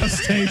radio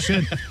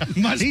station.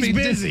 He's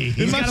busy.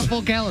 He's got a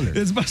full calendar.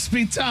 This must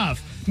be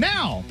tough.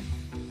 Now,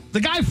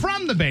 the guy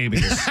from the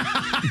Babies.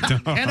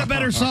 And a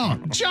better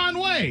song. John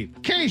Wade,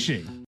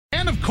 Casey.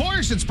 And, of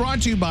course, it's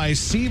brought to you by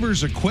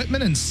Seavers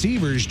Equipment and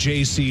Seavers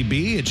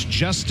JCB. It's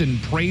Justin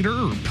Prater,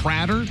 or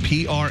Prater,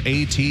 Prater.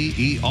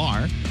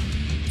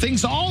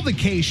 Thinks all the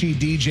Casey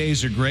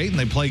DJs are great and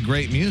they play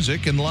great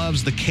music and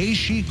loves the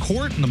Casey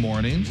Court in the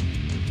morning.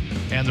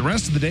 And the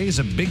rest of the day is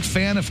a big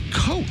fan of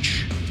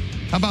Coach.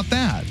 How about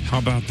that? How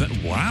about that?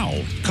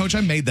 Wow. Coach,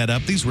 I made that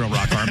up. These Real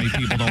Rock Army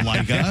people don't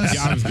like us.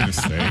 Yeah, I was going to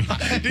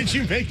say. Did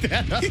you make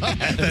that up?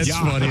 That's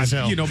funny as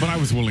hell. But I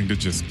was willing to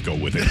just go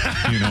with it.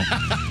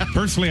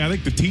 Personally, I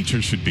think the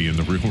teachers should be in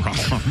the Real Rock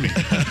Army.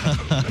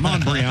 Come on,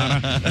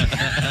 Brianna.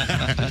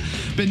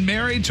 Been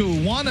married to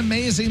one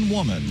amazing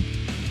woman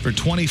for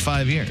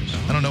 25 years.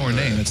 I don't know her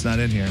name. It's not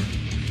in here.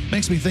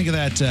 Makes me think of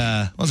that,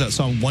 what was that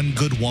song, One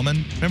Good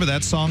Woman? Remember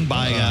that song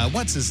by,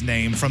 what's his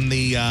name, from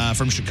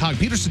Chicago,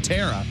 Peter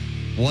Cetera.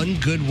 One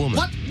Good Woman.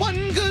 What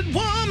one good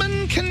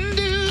woman can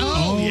do.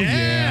 Oh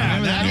yeah.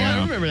 Remember that one?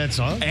 I remember that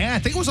song. Yeah, I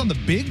think it was on the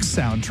Big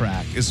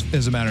soundtrack,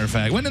 as a matter of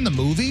fact. Went in the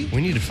movie.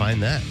 We need to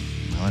find that.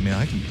 Well, I mean,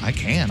 I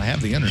can. I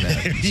have the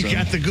internet. You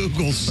got the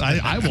Googles.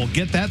 I will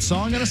get that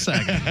song in a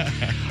second.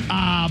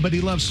 But he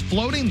loves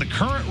floating the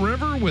current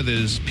river with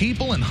his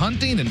people and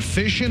hunting and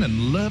fishing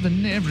and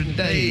loving every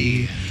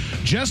day.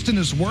 Justin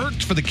has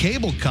worked for the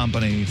cable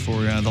company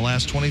for the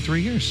last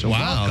 23 years. So wow,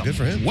 welcome. Good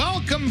for him.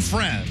 Welcome,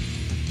 friend.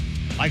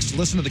 Likes to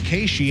listen to the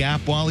Casey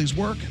app while he's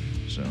working.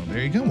 So there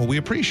you go. Well, we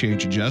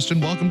appreciate you,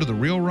 Justin. Welcome to the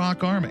Real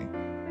Rock Army.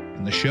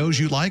 And the shows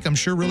you like, I'm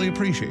sure really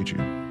appreciate you.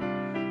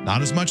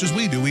 Not as much as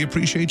we do. We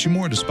appreciate you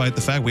more, despite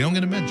the fact we don't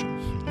get a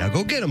mention. Now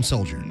go get him,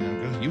 soldier.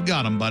 You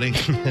got him, buddy.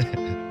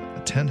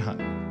 A 10 hunt.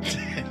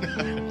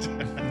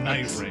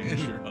 Nice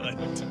range.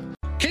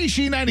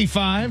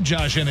 KC95,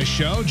 Josh and his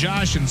show.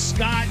 Josh and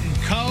Scott and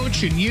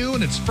Coach and you,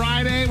 and it's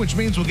Friday, which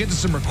means we'll get to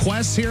some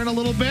requests here in a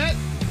little bit.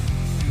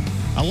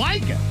 I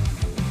like it.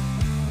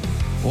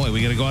 Boy,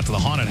 we got to go out to the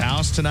haunted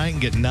house tonight and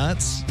get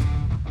nuts.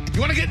 You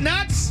want to get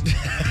nuts?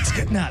 Let's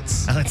get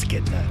nuts. Let's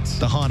get nuts.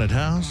 The haunted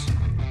house.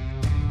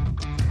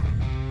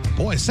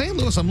 Boy, St.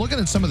 Louis, I'm looking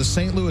at some of the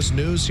St. Louis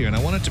news here, and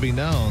I want it to be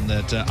known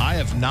that I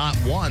have not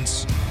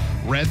once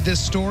read this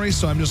story,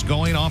 so I'm just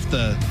going off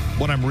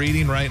what I'm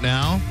reading right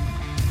now.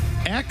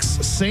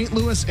 Ex-St.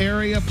 Louis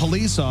area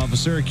police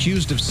officer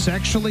accused of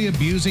sexually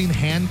abusing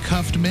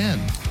handcuffed men.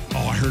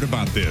 Oh, I heard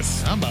about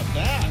this. How about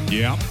that?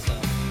 Yeah.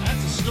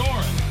 That's a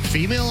story.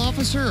 Female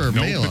officer or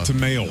male? It's a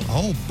male.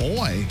 Oh,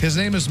 boy. His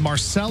name is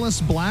Marcellus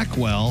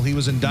Blackwell. He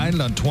was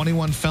indicted on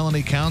 21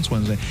 felony counts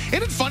Wednesday.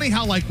 Isn't it funny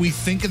how, we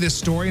think of this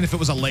story, and if it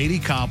was a lady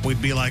cop, we'd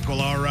be like,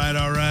 well, all right.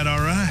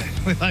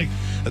 We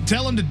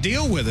tell him to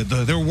deal with it.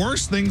 There are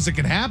worse things that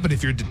can happen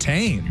if you're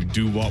detained. You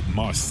do what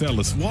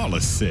Marcellus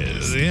Wallace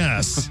says.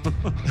 Yes.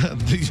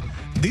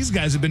 These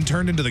guys have been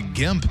turned into the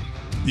GIMP.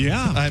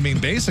 Yeah. I mean,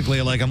 basically,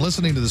 I'm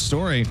listening to the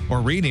story or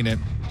reading it.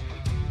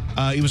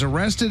 He was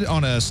arrested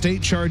on a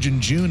state charge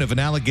in June of an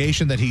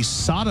allegation that he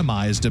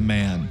sodomized a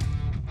man.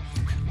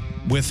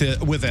 with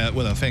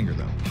a finger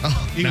though.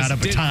 Oh, not a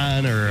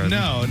baton or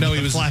a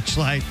he was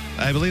flashlight.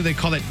 I believe they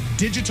call it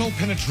digital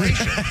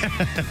penetration.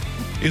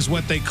 Is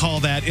what they call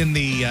that in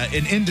the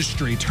in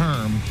industry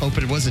term. Hope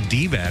it wasn't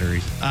D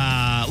batteries.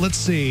 Let's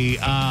see.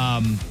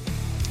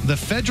 The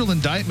federal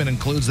indictment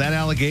includes that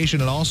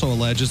allegation and also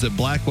alleges that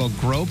Blackwell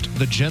groped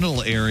the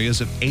genital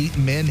areas of 8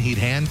 men he'd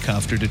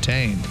handcuffed or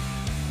detained,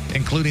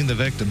 including the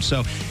victim.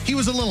 So he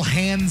was a little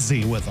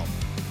handsy with them.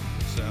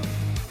 So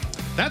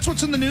that's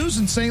what's in the news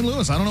in St.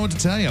 Louis. I don't know what to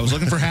tell you. I was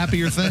looking for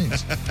happier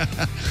things.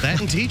 That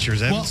and teachers.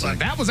 That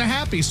was a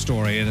happy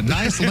story. And a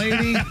nice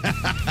lady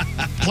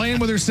playing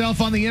with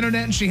herself on the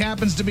internet, and she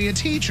happens to be a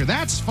teacher.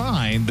 That's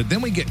fine. But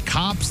then we get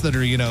cops that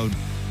are,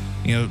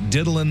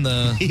 diddling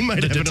the He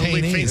might the have an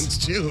detainees.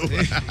 OnlyFans too.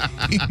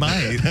 He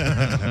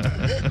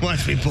might.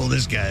 Watch me pull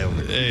this guy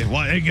over.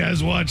 Hey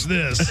guys, watch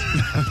this.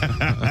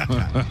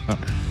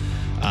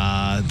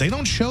 They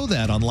don't show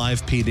that on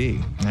Live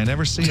PD. I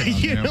never see it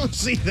on You there. don't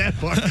see that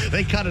part.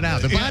 They cut it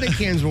out. The body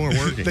cams weren't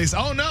working. They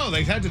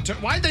had to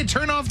why'd they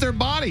turn off their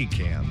body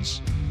cams?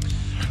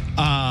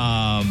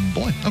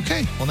 Boy,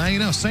 okay. Well, now you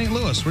know. St.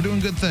 Louis, we're doing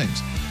good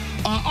things.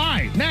 All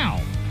right, now,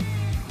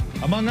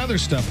 among other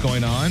stuff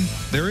going on,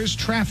 there is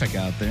traffic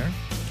out there.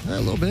 A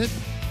little bit.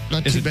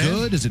 Not Is too it bad.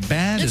 good? Is it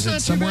bad? It's Is not it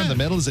too somewhere in bad. the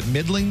middle? Is it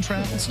middling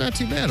traffic? It's not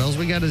too bad. All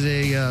we got is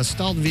a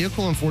stalled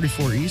vehicle on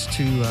 44 East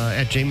to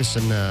at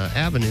Jameson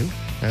Avenue.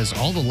 As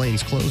all the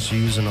lanes closed, so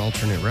use an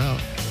alternate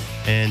route.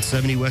 And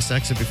 70 West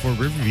exit before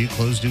Riverview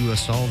closed to a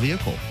stalled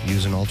vehicle.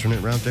 Use an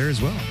alternate route there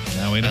as well.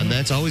 Now we know. And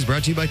that's always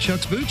brought to you by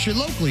Chuck's Boots, your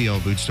locally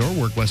owned boot store.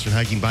 Work Western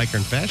hiking, biker,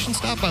 and fashion.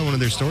 Stop by one of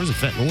their stores at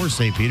Fenton or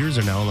St. Peter's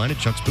or now online at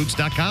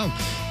chucksboots.com.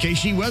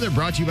 KC Weather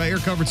brought to you by Air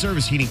Comfort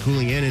Service, heating,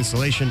 cooling, and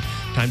installation.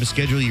 Time to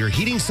schedule your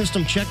heating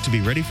system check to be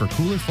ready for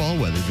cooler fall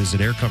weather.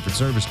 Visit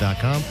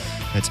aircomfortservice.com.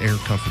 That's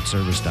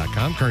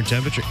aircomfortservice.com. Current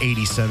temperature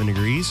 87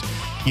 degrees.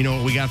 You know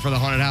what we got for the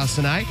haunted house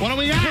tonight? What do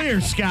we got?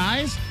 Clear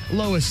skies.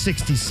 Low is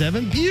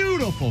 67.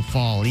 Beautiful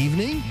fall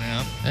evening.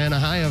 Yeah. And a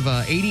high of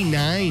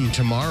 89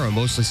 tomorrow.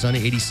 Mostly sunny.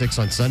 86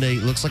 on Sunday.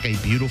 Looks like a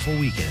beautiful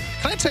weekend.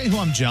 Can I tell you who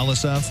I'm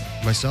jealous of?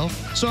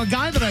 Myself? So a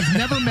guy that I've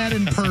never met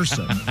in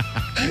person,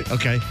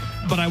 Okay.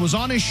 but I was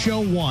on his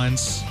show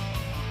once,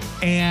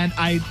 and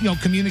I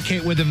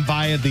communicate with him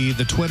via the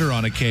Twitter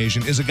on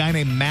occasion, is a guy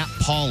named Matt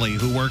Pauley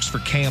who works for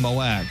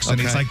KMOX. And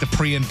he's Okay. like the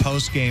pre- and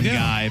post-game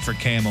guy for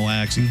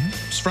KMOX.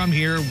 He's from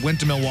here,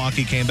 went to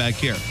Milwaukee, came back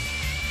here.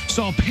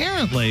 So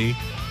apparently,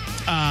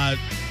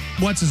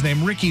 what's his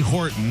name? Ricky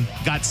Horton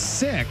got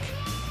sick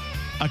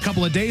a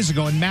couple of days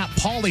ago, and Matt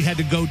Pauley had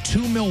to go to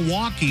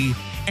Milwaukee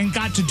and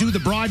got to do the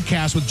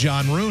broadcast with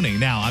John Rooney.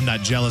 Now, I'm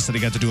not jealous that he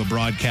got to do a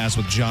broadcast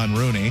with John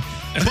Rooney,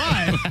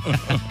 but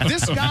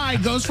this guy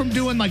goes from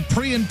doing like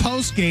pre and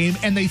post game,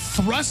 and they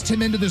thrust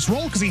him into this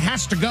role because he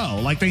has to go.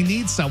 Like they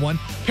need someone.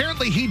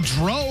 Apparently, he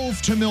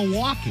drove to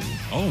Milwaukee.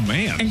 Oh,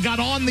 man. And got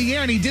on the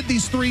air, and he did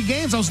these 3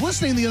 games. I was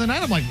listening the other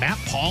night. I'm like, Matt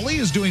Pauley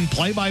is doing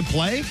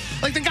play-by-play?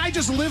 Like, the guy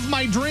just lived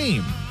my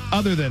dream,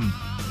 other than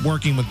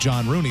working with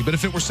John Rooney. But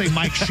if it were, say,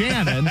 Mike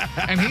Shannon,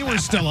 and he were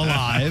still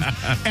alive,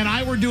 and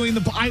I were doing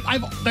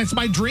that's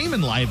my dream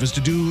in life, is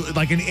to do,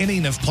 like, an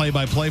inning of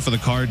play-by-play for the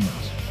Cardinals.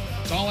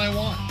 That's all I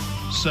want.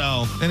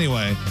 So,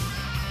 anyway.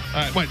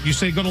 All right, what, you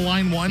say go to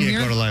line 1 here?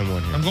 Yeah, go to line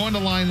 1 here. I'm going to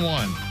line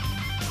 1.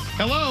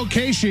 Hello,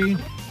 Casey.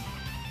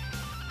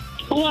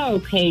 Hello,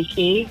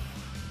 Casey.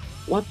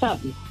 What's up,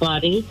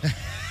 buddy?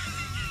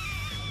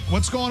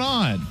 What's going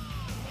on?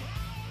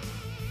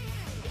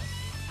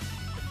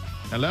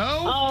 Hello?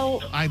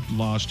 Oh. I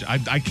lost you.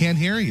 I can't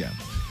hear you.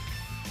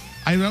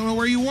 I don't know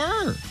where you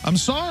were. I'm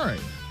sorry.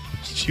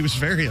 She was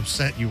very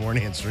upset you weren't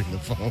answering the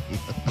phone.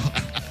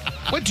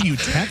 What, do you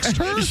text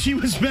her? She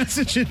was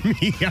messaging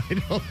me. I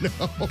don't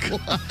know.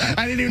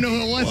 I didn't even know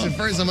who it was at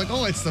first. I'm like,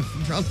 oh, it's the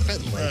drum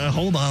Bentley.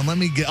 Hold on.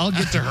 I'll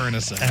get to her in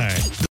a second. All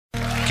right.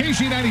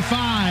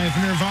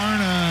 KC95,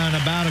 Nirvana, and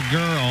About a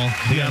Girl.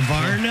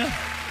 Nirvana?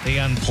 The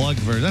unplugged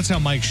version. That's how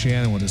Mike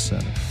Shannon would have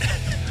said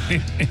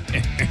it.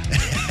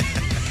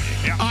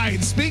 All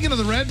right, speaking of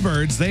the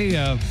Redbirds, they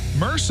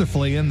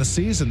mercifully end the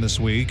season this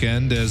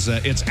weekend as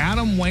it's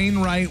Adam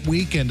Wainwright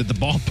weekend at the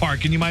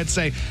ballpark. And you might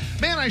say,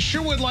 man, I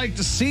sure would like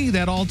to see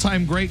that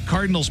all-time great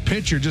Cardinals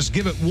pitcher just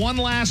give it one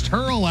last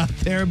hurl out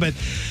there. But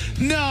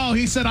no,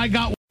 he said, I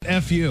got one,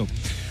 F you.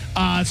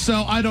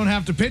 So I don't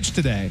have to pitch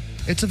today.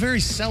 It's a very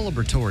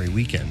celebratory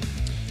weekend.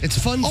 It's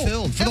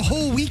fun-filled for the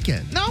whole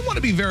weekend. Now, I want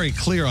to be very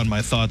clear on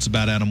my thoughts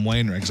about Adam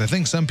Wainwright, because I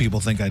think some people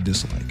think I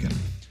dislike him.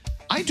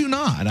 I do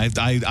not.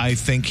 I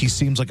think he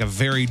seems like a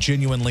very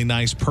genuinely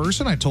nice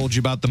person. I told you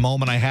about the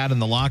moment I had in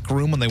the locker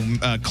room when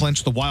they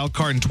clinched the wild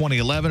card in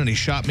 2011, and he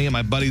shot me and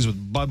my buddies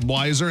with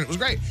Budweiser, and it was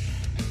great.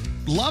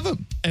 Love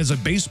him as a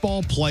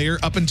baseball player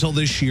up until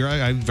this year.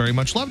 I very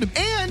much loved him.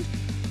 And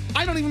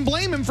I don't even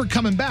blame him for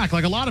coming back.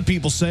 Like a lot of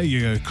people say,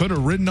 you could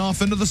have ridden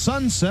off into the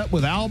sunset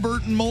with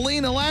Albert and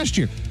Molina last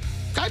year.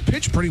 Guy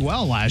pitched pretty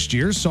well last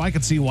year, so I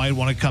could see why he'd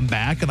want to come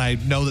back, and I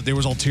know that there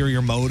was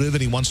ulterior motive,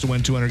 and he wants to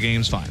win 200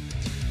 games, fine.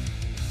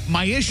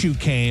 My issue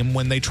came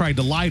when they tried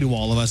to lie to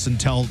all of us and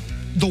tell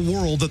the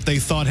world that they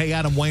thought, hey,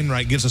 Adam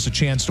Wainwright gives us a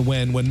chance to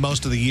win, when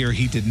most of the year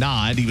he did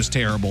not. He was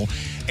terrible.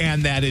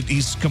 And that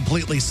he's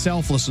completely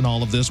selfless in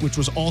all of this, which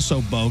was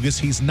also bogus.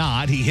 He's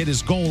not. He hit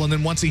his goal, and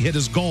then once he hit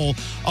his goal,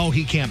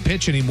 he can't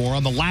pitch anymore.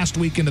 On the last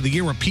weekend of the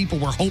year where people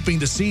were hoping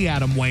to see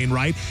Adam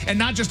Wainwright, and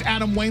not just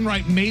Adam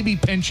Wainwright maybe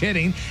pinch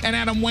hitting and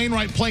Adam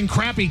Wainwright playing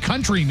crappy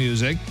country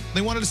music,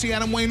 they wanted to see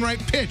Adam Wainwright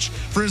pitch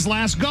for his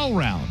last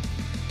go-round.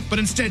 But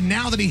instead,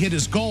 now that he hit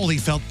his goal, he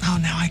felt,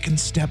 now I can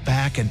step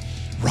back and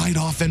ride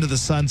off into the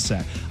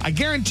sunset. I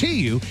guarantee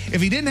you,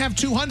 if he didn't have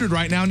 200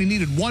 right now and he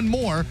needed one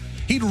more,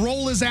 he'd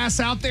roll his ass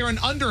out there and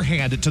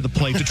underhand it to the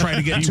plate to try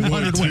to get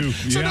 200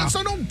 wins. Yeah.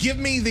 So don't give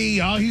me the,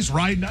 he's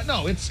riding.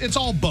 No, it's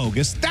all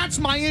bogus. That's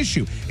my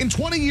issue. In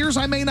 20 years,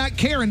 I may not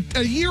care. In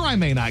a year, I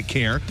may not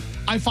care.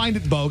 I find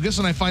it bogus,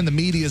 and I find the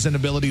media's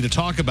inability to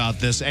talk about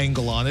this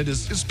angle on it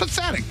is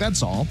pathetic.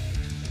 That's all.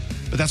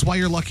 But that's why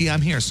you're lucky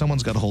I'm here.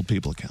 Someone's got to hold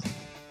people accountable.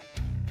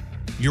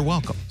 You're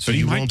welcome. So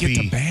you might get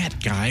the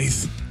bad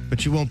guys.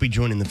 But you won't be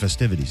joining the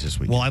festivities this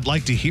week. Well, I'd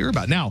like to hear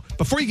about it. Now,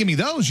 before you give me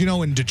those,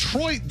 in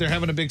Detroit, they're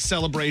having a big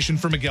celebration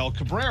for Miguel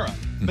Cabrera.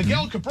 Mm-hmm.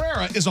 Miguel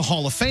Cabrera is a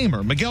Hall of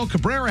Famer. Miguel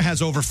Cabrera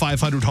has over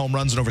 500 home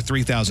runs and over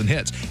 3,000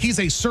 hits. He's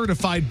a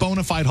certified,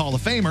 bona fide Hall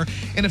of Famer.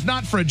 And if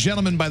not for a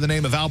gentleman by the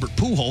name of Albert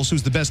Pujols,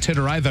 who's the best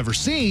hitter I've ever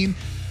seen,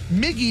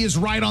 Miggy is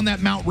right on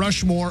that Mount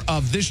Rushmore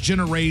of this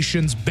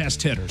generation's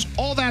best hitters.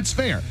 All that's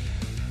fair.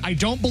 I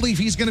don't believe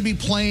he's going to be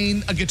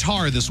playing a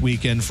guitar this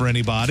weekend for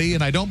anybody,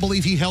 and I don't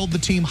believe he held the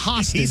team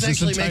hostage. He's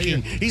actually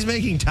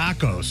making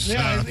tacos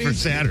for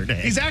Saturday.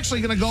 He's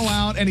actually going to go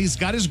out, and he's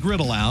got his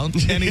griddle out,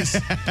 and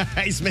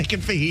he's making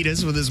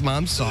fajitas with his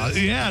mom's sauce.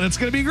 Yeah, that's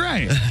going to be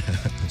great.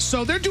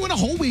 So they're doing a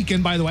whole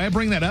weekend, by the way. I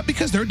bring that up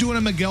because they're doing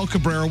a Miguel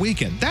Cabrera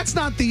weekend. That's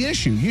not the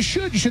issue. You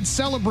should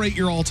celebrate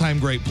your all-time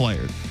great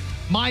player.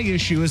 My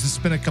issue is it's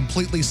been a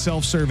completely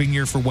self-serving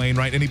year for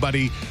Wainwright.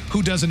 Anybody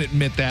who doesn't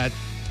admit that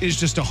is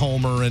just a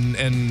homer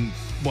and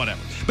whatever.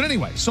 But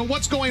anyway, so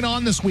what's going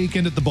on this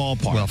weekend at the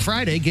ballpark? Well,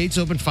 Friday, gates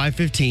open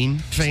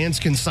 5:15. Fans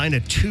can sign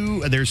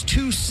there's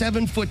two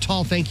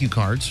 7-foot-tall thank you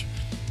cards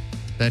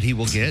that he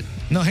will get.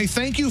 No, hey,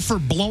 thank you for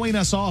blowing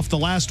us off the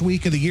last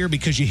week of the year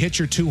because you hit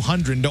your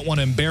 200 and don't want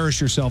to embarrass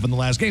yourself in the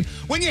last game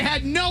when you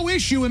had no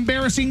issue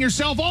embarrassing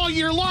yourself all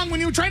year long when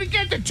you were trying to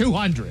get to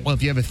 200. Well,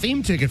 if you have a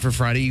theme ticket for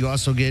Friday, you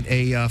also get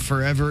a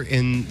Forever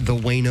in the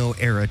Waino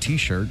Era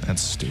t-shirt.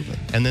 That's stupid.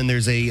 And then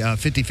there's a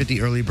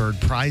 50-50 early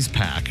bird prize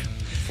pack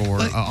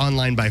for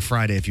online by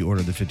Friday if you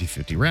order the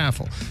 50-50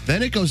 raffle.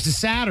 Then it goes to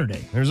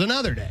Saturday. There's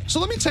another day. So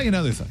let me tell you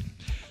another thing.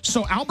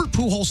 So Albert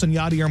Pujols and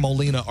Yadier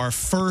Molina are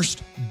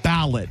first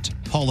ballot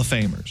Hall of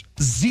Famers.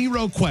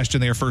 Zero question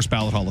they are first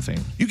ballot Hall of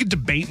Famer. You could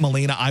debate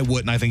Molina. I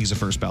wouldn't. I think he's a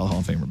first ballot Hall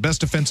of Famer. Best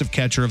defensive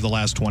catcher of the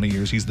last 20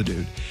 years. He's the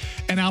dude.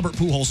 And Albert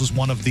Pujols is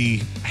one of the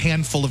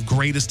handful of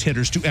greatest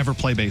hitters to ever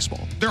play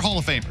baseball. They're Hall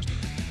of Famers.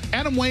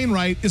 Adam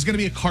Wainwright is going to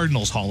be a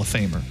Cardinals Hall of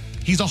Famer.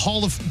 He's a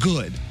Hall of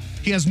Good.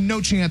 He has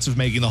no chance of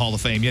making the Hall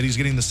of Fame, yet he's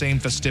getting the same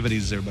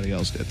festivities as everybody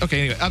else did. Okay,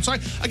 anyway, I'm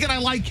sorry. Again, I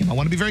like him. I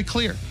want to be very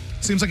clear.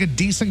 Seems like a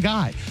decent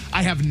guy.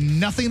 I have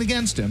nothing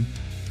against him.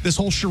 This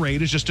whole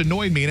charade has just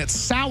annoyed me, and it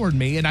soured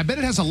me, and I bet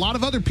it has a lot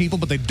of other people,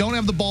 but they don't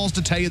have the balls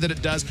to tell you that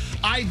it does.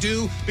 I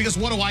do, because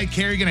what do I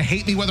care? You're going to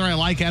hate me whether I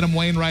like Adam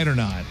Wainwright or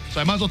not. So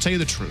I might as well tell you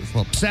the truth.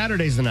 Well,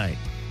 Saturday's the night.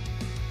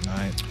 All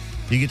right.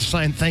 You get to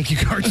sign thank you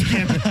cards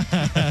again.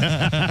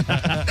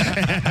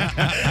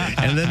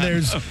 And then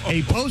there's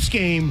a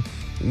post-game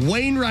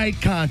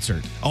Wainwright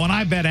concert. Oh, and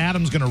I bet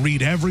Adam's going to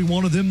read every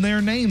one of them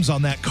their names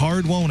on that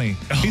card, won't he?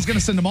 Oh. He's going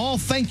to send them all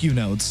thank you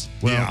notes.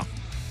 Well,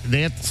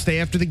 they have to stay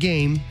after the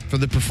game for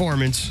the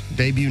performance,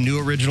 debut new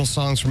original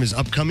songs from his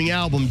upcoming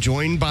album,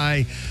 joined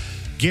by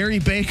Gary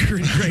Baker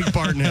and Greg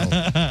Bartnell.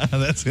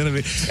 That's going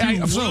to be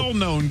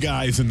well-known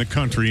guys in the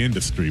country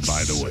industry,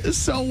 by the way.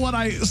 So what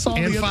I saw...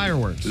 And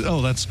fireworks.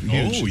 Oh, that's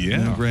huge. Oh,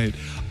 yeah. Great.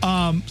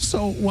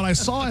 So what I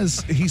saw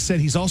is he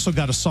said he's also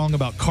got a song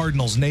about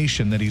Cardinals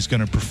Nation that he's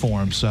going to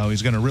perform. So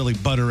he's going to really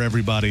butter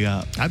everybody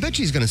up. I bet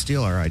you he's going to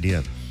steal our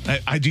idea.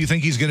 I do you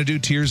think he's going to do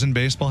Tears in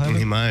Baseball Heaven?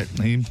 He might.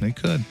 He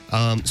could.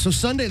 So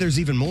Sunday, there's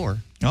even more.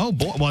 Oh,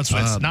 boy. Well, it's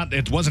not.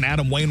 It wasn't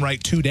Adam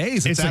Wainwright 2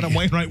 days. It's Adam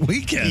Wainwright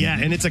weekend. Yeah,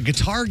 and it's a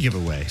guitar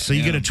giveaway. So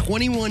you get a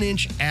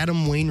 21-inch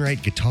Adam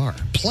Wainwright guitar.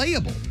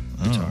 Playable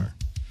guitar.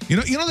 You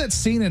know that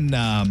scene in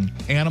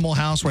Animal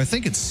House where I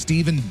think it's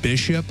Stephen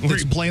Bishop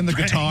that's playing the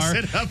guitar?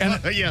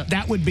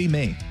 That would be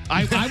me.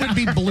 I would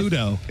be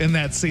Bluto in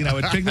that scene. I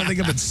would pick that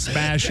thing up and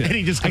smash it. And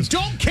he just goes, I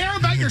don't care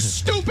about your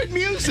stupid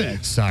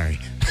music. Sorry.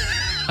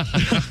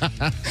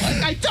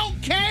 I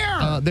don't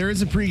care. There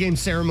is a pregame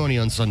ceremony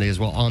on Sunday as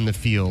well on the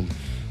field.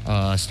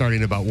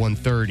 Starting about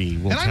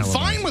 1:30. And I'm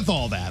fine with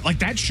all that. Like,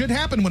 that should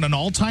happen when an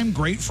all-time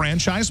great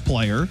franchise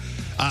player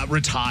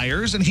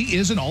retires, and he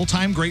is an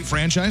all-time great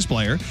franchise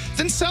player.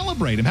 Then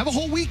celebrate him. Have a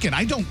whole weekend.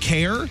 I don't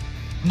care.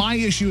 My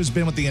issue has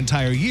been with the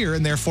entire year,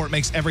 and therefore it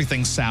makes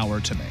everything sour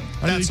to me.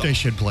 I think they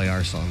should play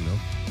our song, though.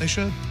 They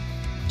should.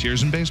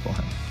 Tears in Baseball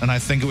Heaven. And I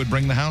think it would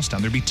bring the house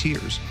down. There'd be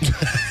tears.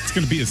 It's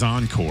going to be his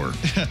encore.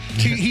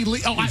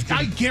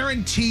 I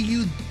guarantee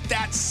you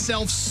that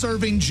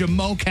self-serving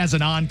jamoke has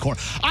an encore.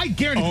 I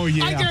guarantee. Oh,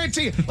 yeah. I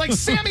guarantee you. Like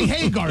Sammy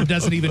Hagar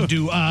doesn't even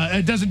do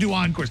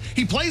encores.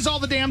 He plays all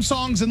the damn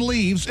songs and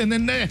leaves, and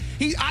then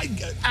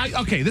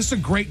okay. This is a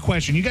great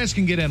question. You guys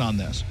can get in on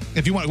this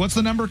if you want. What's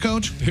the number,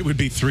 Coach? It would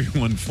be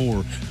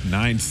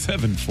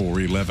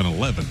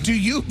 314-974-1111. Do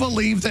you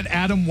believe that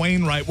Adam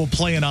Wainwright will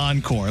play an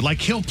encore?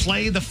 Like he'll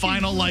play the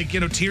final,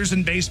 Tears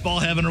in Baseball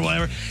Heaven or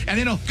whatever, and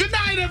then good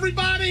night,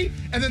 everybody,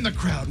 and then the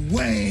crowd,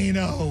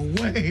 Waino,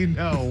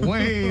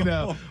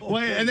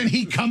 and then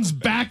he comes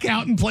back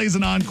out and plays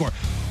an encore.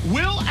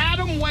 Will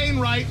Adam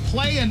Wainwright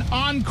play an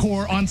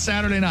encore on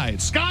Saturday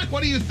night? Scott,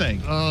 what do you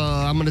think?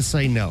 I'm going to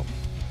say no.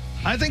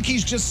 I think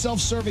he's just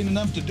self-serving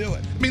enough to do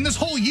it. I mean, this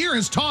whole year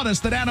has taught us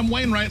that Adam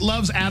Wainwright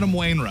loves Adam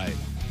Wainwright.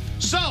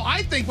 So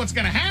I think what's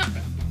going to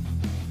happen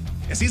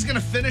is he's going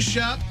to finish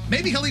up.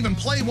 Maybe he'll even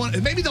play one.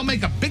 Maybe they'll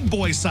make a big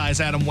boy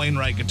size Adam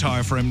Wainwright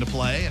guitar for him to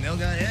play, and he'll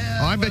go, yeah.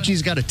 Oh, I bet you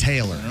he's got a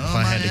Taylor, if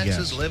I had to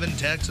guess. Live in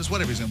Texas,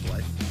 whatever he's going to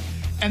play.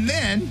 And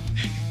then,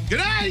 good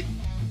night.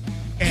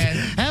 And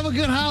have a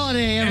good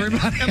holiday,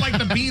 everybody. And like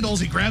the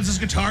Beatles, he grabs his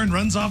guitar and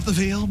runs off the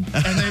field.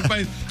 And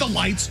the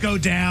lights go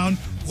down.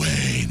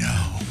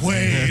 Waino.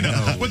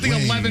 With the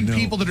 11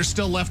 people that are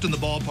still left in the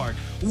ballpark.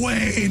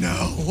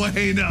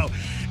 Waino.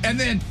 And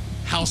then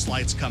house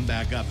lights come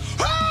back up.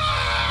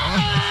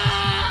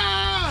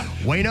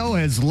 Waino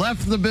has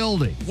left the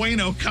building.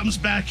 Waino comes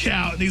back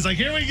out, and he's like,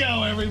 here we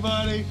go,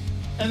 everybody.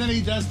 And then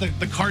he does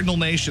the Cardinal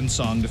Nation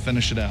song to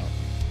finish it out.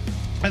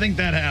 I think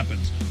that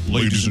happens.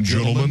 Ladies and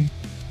gentlemen,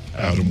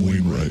 Adam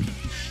Wainwright.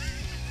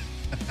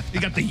 You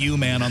got the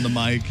U-Man on the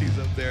mic. He's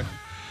up there.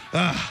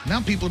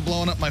 Now people are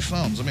blowing up my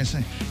phones. Let me see.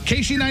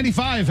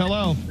 KC95,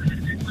 hello.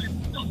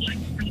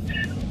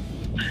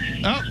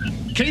 Oh,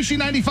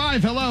 KC95,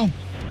 hello.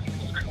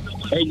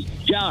 Hey,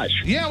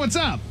 Josh. Yeah, what's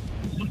up?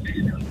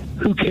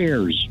 Who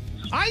cares?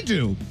 I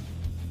do.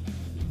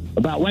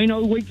 About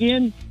Waino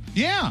weekend?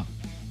 Yeah.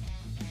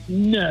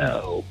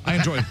 No. I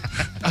enjoy it.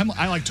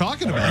 I like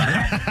talking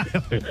about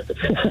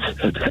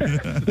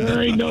it.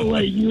 There ain't no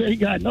way. You ain't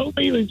got no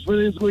feelings for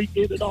this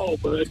weekend at all,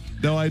 bud.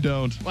 No, I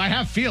don't. I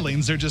have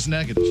feelings. They're just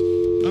negative.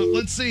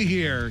 Let's see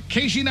here.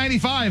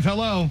 KC95,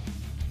 hello.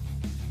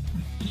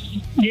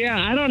 Yeah,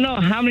 I don't know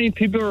how many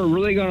people are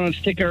really going to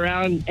stick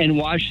around and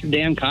watch the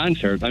damn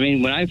concert. I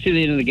mean, when I see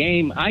the end of the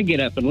game, I get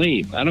up and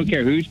leave. I don't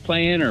care who's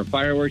playing or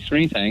fireworks or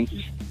anything.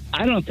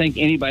 I don't think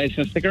anybody's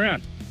going to stick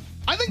around.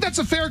 I think that's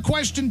a fair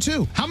question,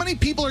 too. How many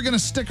people are going to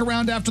stick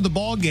around after the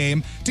ball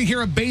game to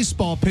hear a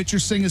baseball pitcher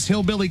sing his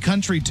hillbilly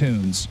country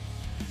tunes?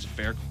 It's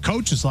fair.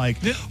 Coach is like,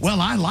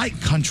 well, I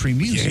like country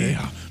music.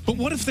 Yeah, but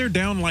what if they're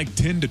down like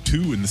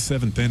 10-2 in the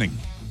 7th inning?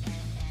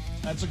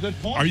 That's a good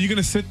point. Are you going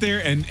to sit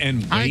there and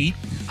wait?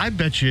 I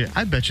bet you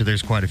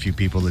there's quite a few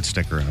people that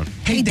stick around.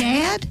 Hey,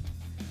 Dad?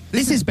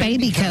 This is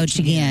Baby Coach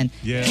again.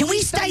 Yes. Can we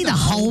stay the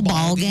whole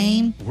ball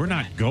game? We're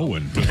not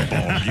going to the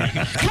ball game.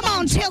 Come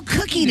on, tell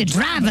Cookie to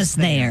drive us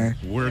there.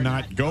 We're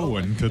not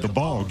going to the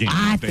ball game.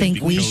 I think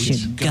we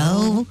should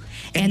go,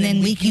 and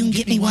then you can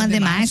get me one of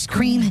them ice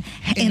cream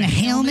in a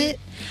helmet.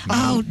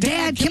 Oh,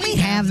 Dad, can we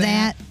have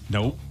that?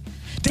 Nope.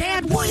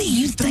 Dad, what do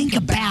you think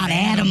about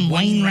Adam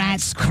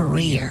Wainwright's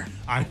career?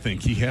 I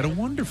think he had a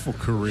wonderful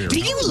career. Do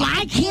you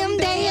like him,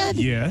 Dad?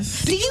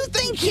 Yes. Do you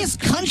think his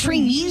country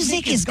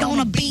music is going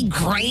to be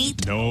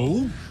great?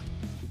 No.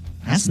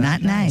 That's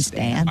not nice,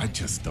 Dad. I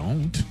just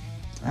don't.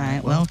 All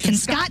right, well, can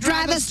Scott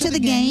drive us to the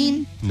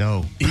game?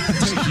 No.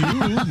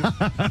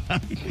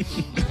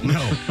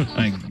 No.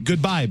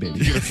 Goodbye, baby.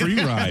 You get a free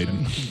ride.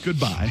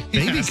 Goodbye.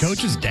 Baby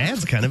Coach's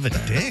dad's kind of a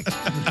dick.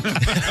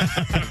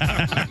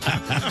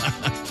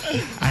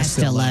 I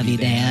still love you,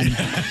 Dad.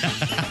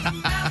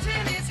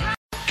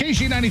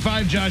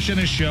 KC95, Josh and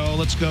his show.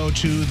 Let's go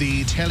to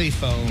the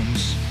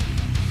telephones.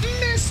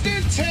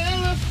 Mr.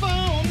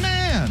 Telephone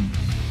Man.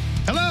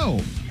 Hello.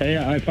 Hey,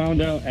 I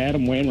found out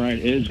Adam Wainwright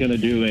is going to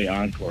do a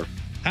encore.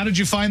 How did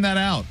you find that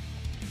out?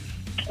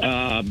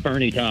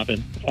 Bernie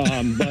Toppin.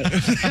 But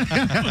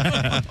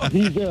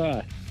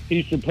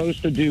he's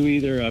supposed to do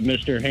either a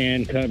Mr.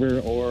 Hand cover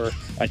or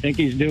I think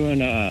he's doing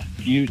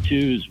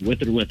U2's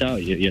With or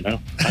Without You, you know?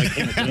 I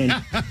can't win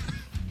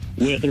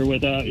with or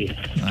without you.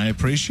 I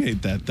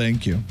appreciate that.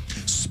 Thank you.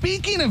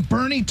 Speaking of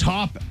Bernie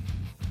Toppin,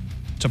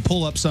 to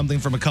pull up something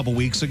from a couple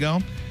weeks ago,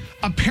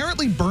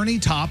 apparently Bernie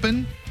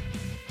Toppin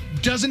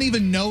doesn't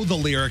even know the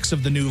lyrics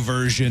of the new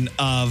version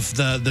of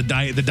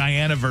the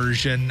Diana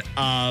version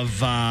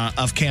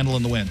of Candle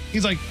in the Wind.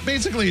 He's like,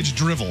 basically it's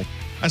drivel.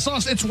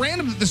 It's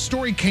random that this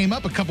story came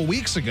up a couple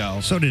weeks ago.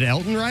 So did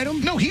Elton write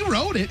them? No, he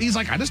wrote it. He's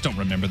like, I just don't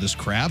remember this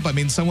crap. I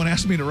mean, someone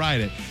asked me to write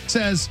it.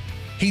 Says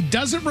he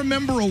doesn't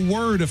remember a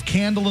word of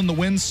Candle in the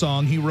Wind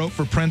song he wrote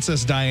for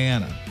Princess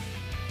Diana.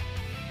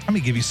 Let me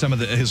give you some of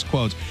his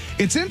quotes.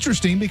 It's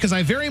interesting because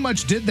I very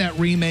much did that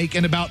remake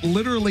in about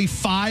literally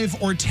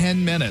 5 or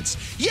 10 minutes.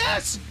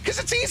 Yes, because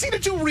it's easy to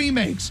do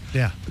remakes.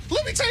 Yeah.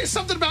 Let me tell you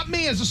something about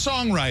me as a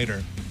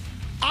songwriter.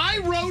 I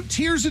wrote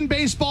Tears in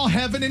Baseball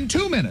Heaven in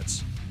 2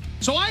 minutes.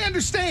 So I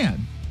understand.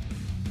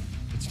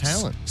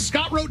 talent.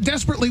 Scott wrote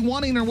Desperately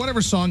Wanting or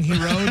whatever song he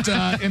wrote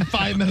in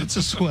 5 minutes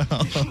as well.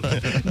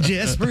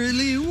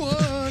 Desperately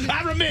Wanting.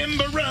 I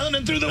remember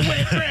running through the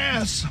wet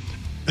grass.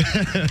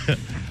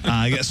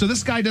 So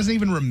this guy doesn't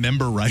even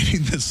remember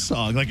writing this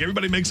song. Like,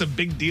 everybody makes a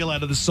big deal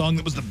out of the song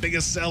that was the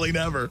biggest selling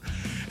ever.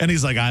 And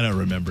he's like, I don't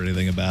remember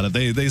anything about it.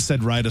 They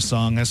said, write a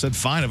song. I said,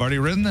 fine, I've already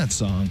written that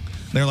song.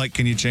 They're like,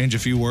 can you change a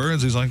few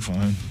words? He's like,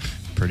 fine.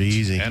 Pretty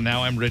easy. And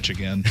now I'm rich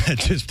again.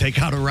 Just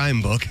take out a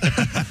rhyme book.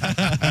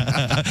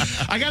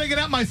 I got to get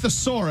out my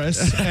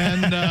thesaurus,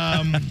 and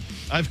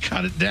I've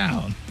cut it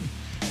down.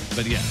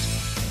 But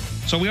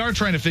yes. So we are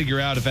trying to figure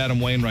out if Adam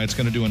Wainwright's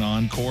going to do an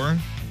encore.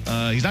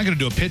 He's not going to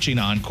do a pitching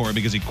encore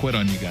because he quit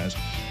on you guys.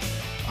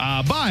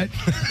 But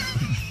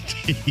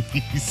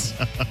Jesus.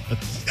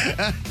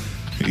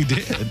 He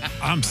did.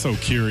 I'm so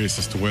curious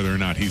as to whether or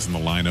not he's in the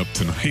lineup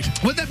tonight.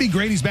 Wouldn't that be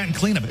great? He's batting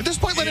cleanup. At this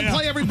point, let him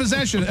play every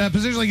position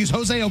like he's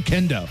Jose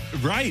Oquendo.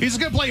 Right. He's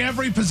going to play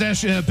every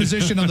position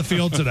on the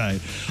field tonight.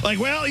 Like,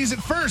 well, he's at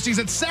first, he's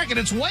at second.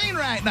 It's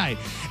Wainwright night.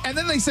 And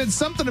then they said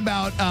something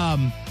about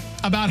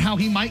how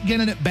he might get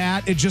in at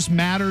bat. It just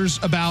matters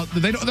about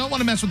they don't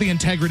want to mess with the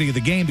integrity of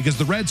the game because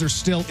the Reds are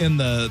still in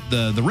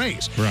the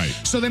race. Right.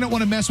 So they don't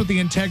want to mess with the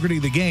integrity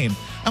of the game.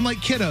 I'm like,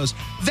 kiddos,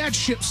 that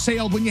ship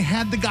sailed when you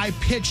had the guy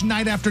pitch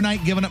night after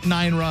night giving up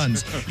 9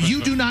 runs.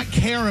 You do not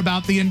care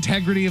about the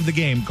integrity of the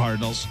game,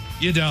 Cardinals.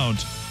 You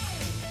don't.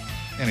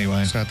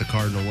 Anyway. It's not the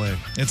Cardinal way.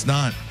 It's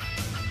not.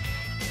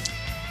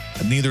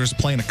 And neither is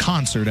playing a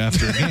concert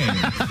after a game.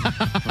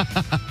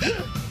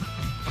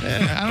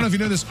 I don't know if you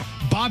know this.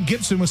 Bob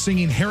Gibson was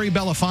singing Harry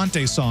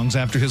Belafonte songs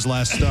after his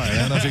last start. I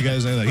don't know if you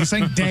guys know that. He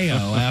sang Deo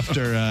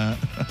after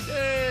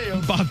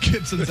Bob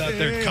Gibson's out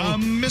there.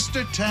 Come,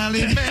 Mr.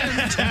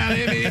 Tallyman,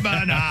 tally me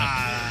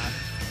banana.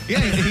 Yeah,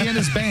 he and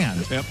his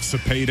band. Yep,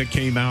 Cepeda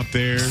came out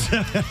there.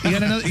 They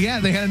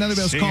had another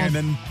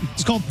band.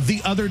 It's called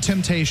The Other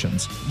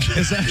Temptations.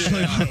 It's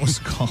actually what it was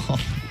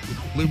called.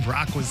 Lou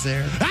Brock was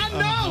there. I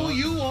know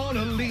you want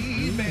to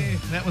leave me.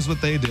 That was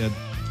what they did.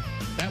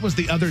 That was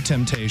The Other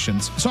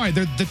Temptations. Sorry,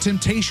 they're The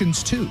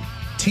Temptations too.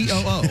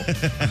 T-O-O.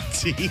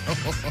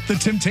 T-O-O. The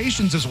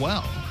Temptations as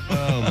well.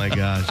 Oh, my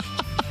gosh.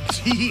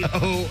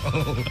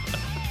 T-O-O.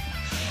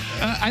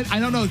 I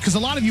don't know, because a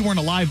lot of you weren't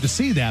alive to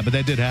see that, but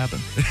that did happen.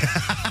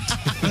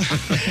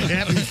 It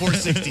happened before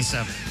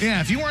 67. Yeah,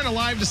 if you weren't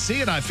alive to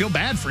see it, I feel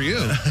bad for you.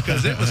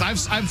 Because it was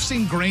I've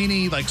seen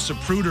grainy, like,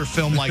 Zapruder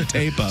film-like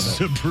tape of it.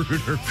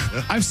 Zapruder.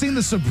 I've seen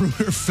the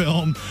Zapruder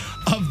film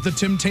of The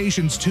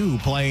Temptations 2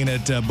 playing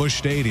at Busch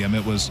Stadium.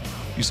 It was,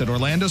 you said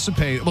Orlando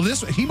Cepeda. Well,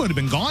 he would have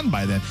been gone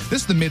by then.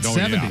 This is the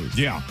mid-'70s.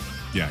 Yeah,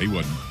 he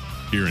wasn't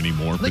here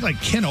anymore. I think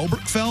like Ken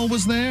Oberkfell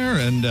was there,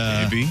 and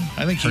maybe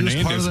I think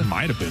Hernandez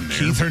might have been there.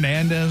 Keith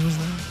Hernandez was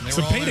there.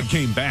 Cepeda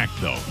came back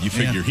though. You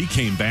figure he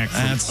came back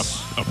from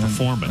a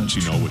performance,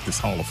 with this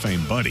Hall of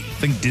Fame buddy. I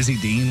think Dizzy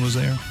Dean was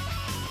there.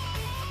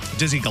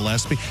 Dizzy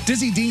Gillespie.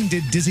 Dizzy Dean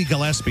did Dizzy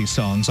Gillespie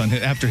songs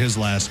after his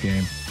last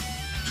game.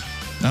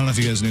 I don't know if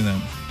you guys knew that. I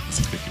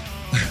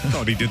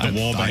thought he did the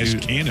Wabash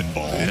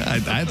Cannonball. Yeah,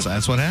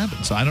 that's what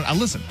happened. So I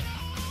listen.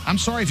 I'm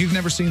sorry if you've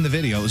never seen the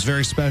video. It was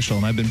very special,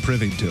 and I've been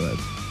privy to it.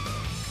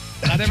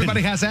 Not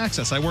everybody has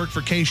access. I work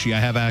for Casey. I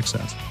have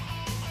access.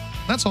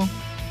 That's all.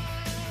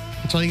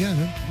 That's all you got,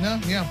 huh? No,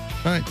 yeah.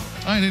 All right.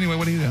 Anyway,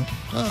 what do you do?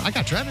 I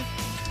got traffic.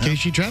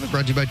 KC Traffic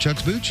brought to you by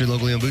Chuck's Boots, your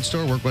locally owned boot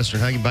store. Work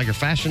Western Hiking, Biker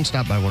Fashion.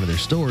 Stop by one of their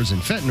stores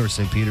in Fenton or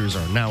St. Peter's,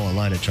 or now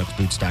online at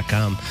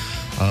chucksboots.com.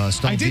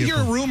 I did hear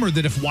a rumor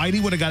that if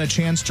Whitey would have got a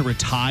chance to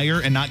retire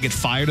and not get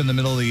fired in the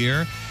middle of the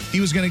year, he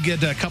was going to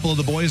get a couple of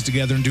the boys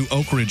together and do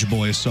Oak Ridge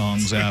Boys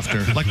songs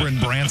after, like we're in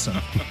Branson.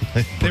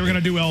 They were going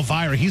to do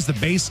Elvira. He's the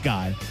bass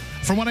guy.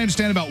 From what I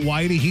understand about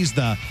Whitey, he's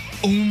the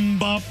that's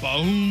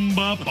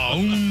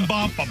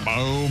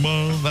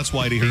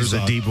Whitey Herzog. He's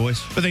the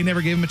D-boys. But they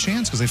never gave him a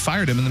chance because they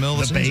fired him in the middle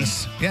of the season.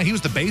 bass? Yeah, he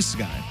was the bass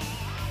guy.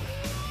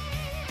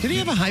 Did he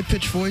have a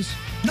high-pitched voice?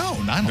 No,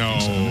 I don't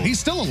think so. He's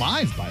still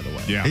alive, by the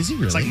way. Yeah. Is he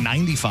really? It's like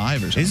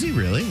 95 or something. Is he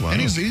really? Wow. And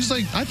he's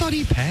like, I thought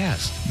he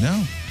passed.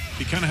 No.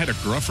 He kind of had a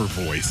gruffer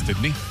voice,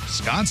 didn't he?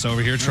 Scott's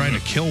over here trying to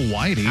kill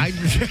Whitey.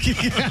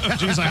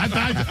 She's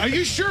like, are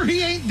you sure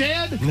he ain't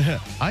dead?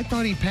 I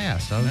thought he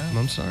passed.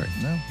 I'm sorry.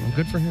 No. Well,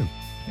 good for him.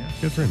 Yeah.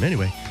 Good for him.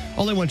 Anyway,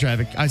 only one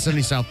traffic.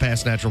 I-70 South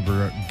Pass Natural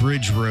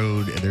Bridge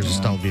Road. There's a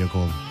stalled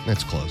vehicle.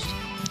 It's closed.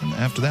 And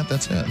after that,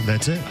 that's it.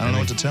 That's it. I don't know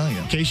what to tell you.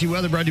 KC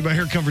Weather brought to you by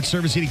Air Comfort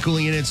Service. Heating,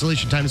 cooling, and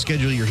installation. Time to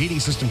schedule your heating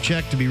system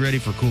check to be ready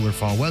for cooler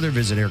fall weather.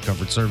 Visit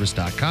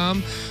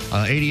aircomfortservice.com.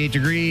 88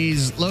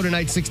 degrees. Low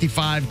tonight,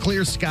 65.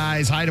 Clear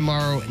skies. High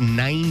tomorrow,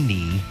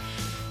 90.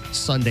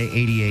 Sunday,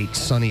 88.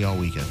 Sunny all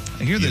weekend.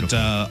 I hear that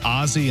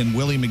Ozzy and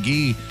Willie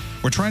McGee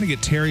were trying to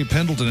get Terry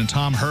Pendleton and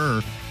Tom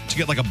Herr to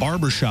get like a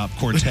barbershop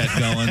quartet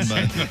going.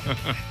 But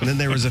and then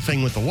there was a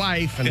thing with the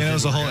wife. And it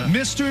was a whole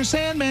Mr.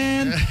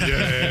 Sandman.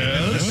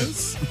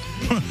 Yes.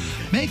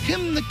 Make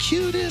him the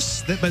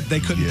cutest. But they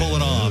couldn't pull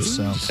it off.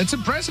 So it's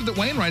impressive that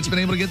Wainwright's been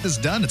able to get this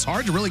done. It's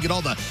hard to really get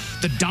all the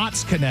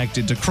dots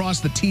connected, to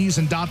cross the T's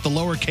and dot the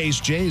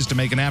lowercase J's to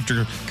make an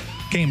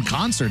after-game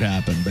concert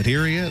happen. But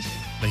here he is.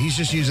 But he's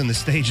just using the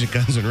stage that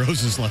Guns N'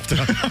 Roses left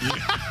up.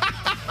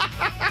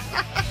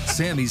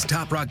 Sammy's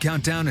Top Rock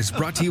Countdown is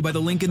brought to you by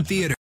the Lincoln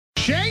Theater.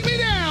 Shake me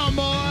down,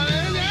 boy.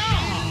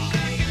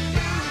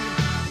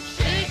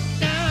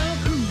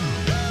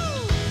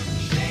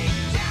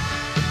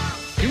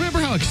 You remember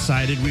how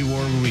excited we were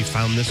when we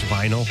found this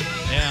vinyl?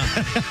 Yeah.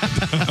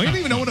 I didn't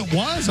even know what it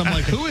was. I'm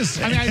like, who is?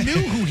 I mean, I knew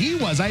who he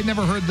was. I'd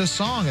never heard this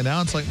song, and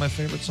now it's like my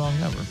favorite song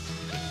ever.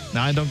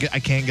 Now I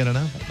can't get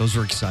enough. Those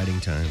were exciting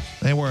times.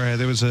 They were.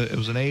 It was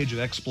an age of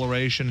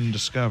exploration and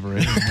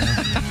discovery.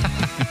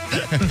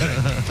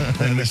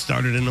 And they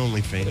started an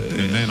OnlyFans.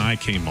 And then I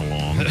came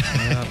along.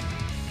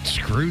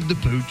 Screwed the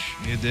pooch.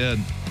 You did.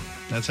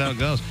 That's how it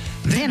goes.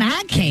 Then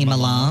I came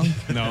along.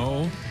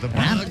 No. The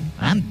bug.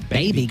 I'm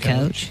baby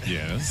coach.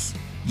 Yes.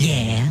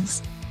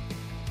 Yes.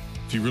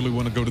 If you really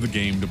want to go to the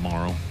game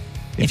tomorrow,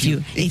 If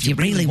you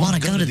really want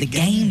to go to the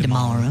game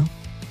tomorrow,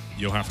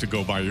 you'll have to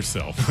go by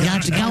yourself. you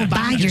have to go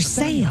by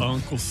yourself.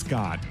 Uncle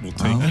Scott will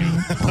take you.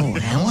 Oh,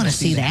 I want to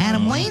see the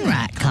Adam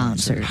Wainwright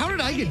concert. How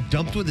did I get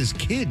dumped with his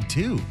kid,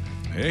 too?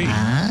 Hey.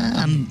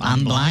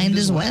 I'm blind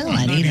as well.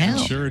 I need I'm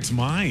help. sure it's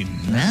mine.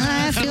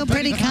 I feel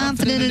pretty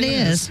confident it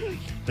is.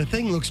 The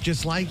thing looks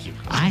just like you.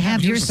 I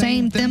have your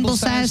same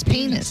thimble-sized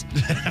penis.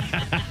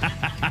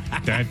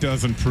 That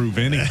doesn't prove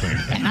anything.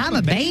 And I'm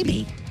a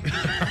baby.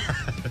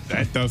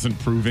 That doesn't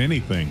prove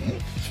anything.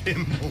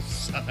 Thimble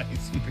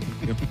size.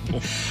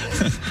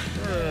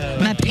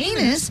 My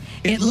penis,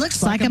 it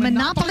looks like a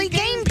Monopoly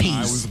game piece.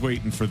 I was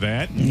waiting for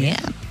that. Yeah.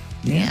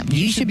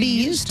 You should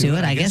be used to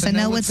it. I guess I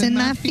know what's in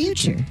my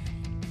future.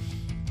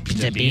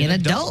 To be an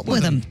adult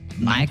with a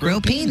micro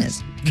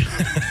penis.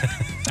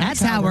 That's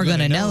how we're going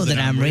to know that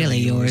I'm really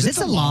yours. It's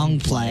a long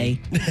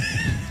play.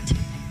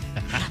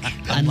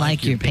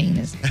 Unlike your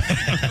penis.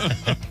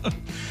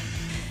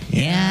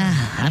 Yeah,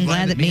 I'm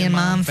glad that me and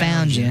Mom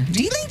found you.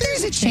 Do you think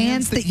there's a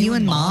chance that you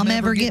and Mom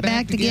ever get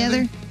back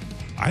together?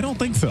 I don't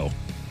think so.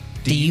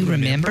 Do you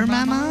remember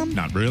my mom?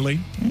 Not really.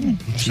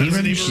 She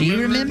remembers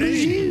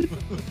you.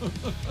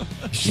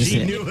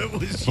 She knew it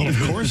was you. Well, of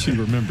course she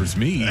remembers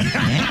me.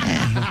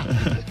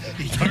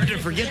 It's hard to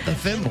forget the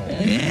thimble.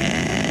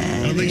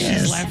 I don't think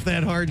she's laughed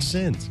that hard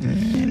since.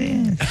 It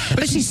is.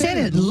 But she said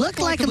it looked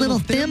like a little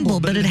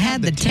thimble, but it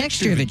had the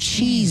texture of a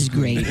cheese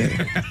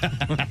grater.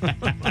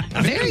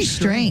 Very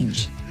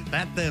strange.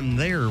 Them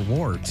there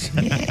warts.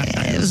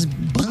 Yeah, it was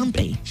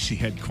bumpy. She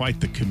had quite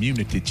the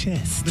community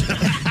chest.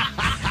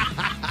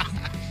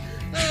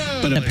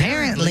 But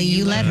apparently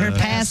you let her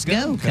pass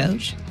go,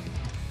 Coach.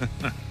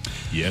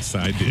 Yes,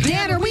 I did.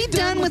 Dad, are we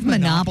done with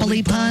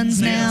Monopoly puns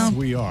now? Yes,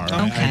 we are.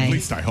 Okay. At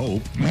least I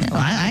hope. Well,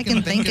 I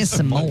can think of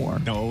some more.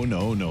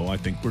 No. I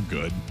think we're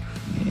good.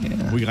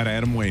 Yeah. We got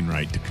Adam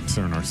Wainwright to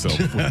concern ourselves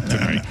with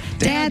tonight.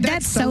 Dad,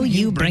 that's so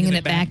you bringing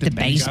it back to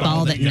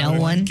baseball that no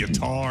one...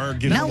 Guitar.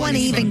 No one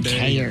even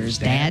cares,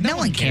 Dad. No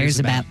one cares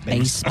about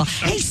baseball.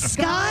 Hey,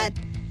 Scott,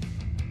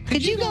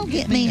 could you go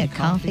get me a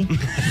coffee?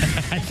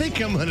 I think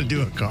I'm going to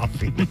do a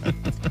coffee.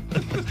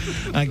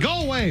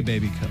 Go away,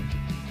 baby coach.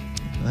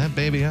 That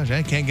baby, I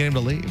can't get him to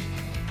leave.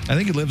 I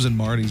think he lives in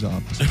Marty's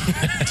office.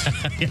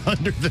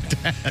 Under the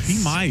desk.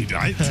 He might.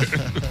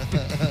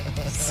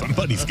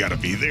 Somebody's got to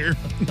be there.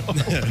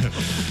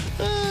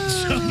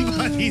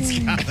 Somebody's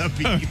got to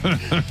be.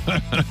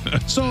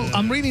 So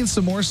I'm reading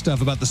some more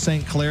stuff about the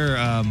St. Clair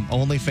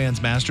OnlyFans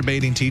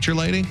masturbating teacher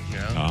lady.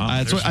 Yeah.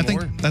 I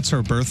think that's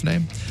her birth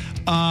name.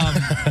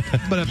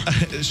 But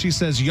she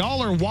says,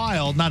 y'all are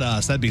wild. Not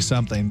us, that'd be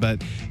something.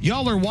 But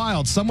y'all are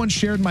wild. Someone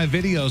shared my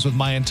videos with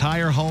my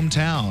entire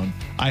hometown.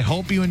 I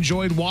hope you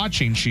enjoyed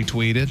watching, she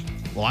tweeted.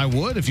 Well, I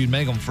would if you'd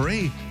make them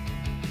free.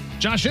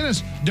 Josh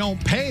Ennis, don't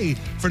pay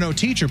for no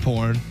teacher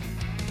porn.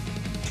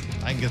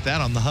 I can get that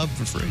on the hub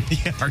for free.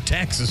 Yeah, our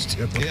taxes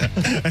too. Yeah.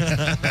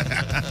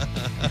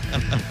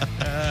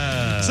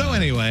 So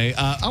anyway,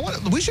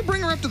 we should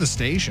bring her up to the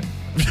station.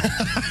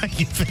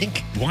 You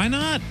think? Why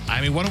not?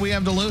 I mean, what do we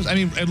have to lose? I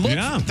mean,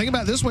 think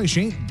about it this way.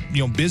 She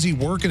ain't busy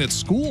working at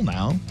school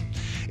now.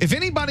 If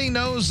anybody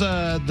knows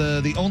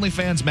the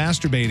OnlyFans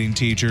masturbating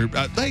teacher,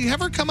 hey, have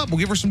her come up. We'll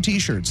give her some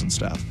T-shirts and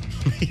stuff.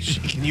 She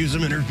can use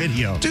them in her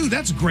video. Dude,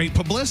 that's great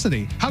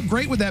publicity. How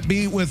great would that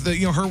be with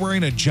her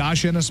wearing a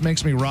Josh Ennis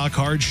Makes Me Rock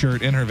Hard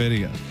shirt in her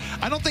video?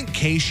 I don't think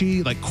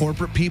Keishi, like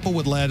corporate people,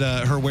 would let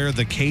her wear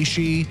the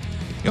Keishi.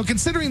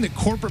 Considering that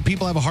corporate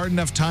people have a hard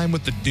enough time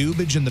with the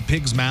doobage in the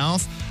pig's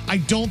mouth, I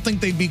don't think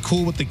they'd be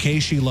cool with the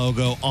Keishi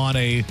logo on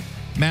a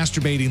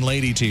masturbating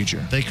lady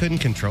teacher. They couldn't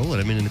control it.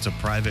 I mean, it's a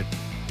private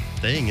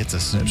thing. It's a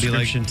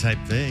subscription type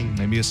thing.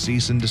 Maybe a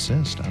cease and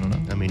desist. I don't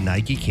know. I mean,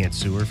 Nike can't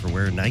sue her for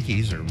wearing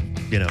Nikes or,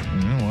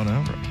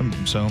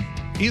 whatever. So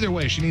either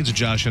way, she needs a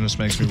Josh Ennis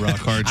Makes Me Rock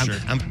Hard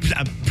shirt. I'm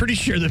pretty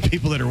sure the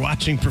people that are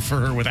watching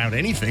prefer her without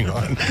anything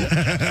on.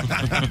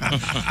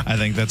 I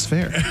think that's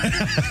fair.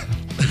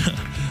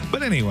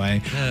 But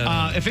anyway,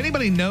 if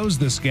anybody knows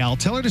this gal,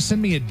 tell her to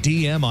send me a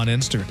DM on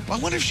Instagram. Well,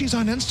 I wonder if she's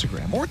on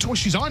Instagram or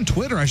she's on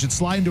Twitter. I should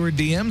slide into her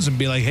DMs and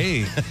be like,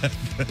 "Hey,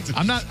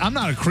 I'm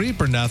not a creep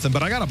or nothing,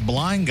 but I got a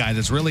blind guy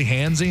that's really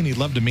handsy and he'd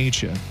love to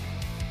meet you."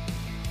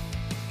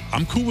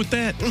 I'm cool with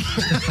that.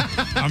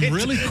 I'm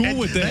really cool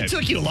with that. That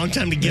took you a long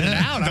time to get it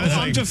out.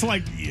 I'm just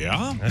like,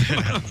 yeah.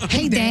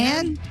 Hey,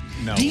 Dad.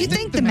 No. Do you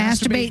think the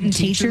masturbating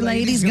teacher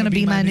lady's going to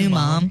be my new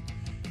mom?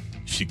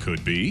 She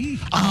could be.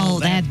 Oh,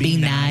 that'd be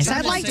nice.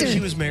 I'd like to. She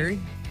was married.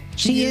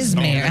 She is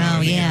married.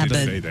 Oh, yeah, Just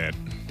but say that.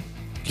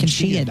 can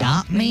she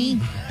adopt me?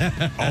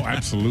 Oh,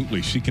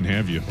 absolutely. She can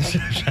have you.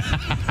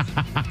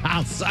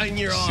 I'll sign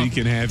your off. She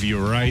can have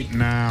you right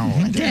now.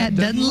 My dad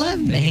doesn't love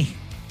me.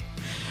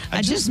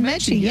 I just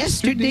met you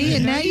yesterday,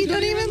 and now you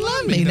don't even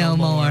love me no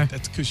more.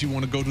 That's because you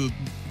want to go to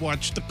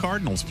watch the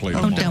Cardinals play.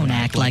 Oh, don't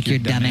act like your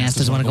dumbass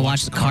doesn't want to go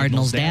watch the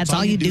Cardinals, Dad.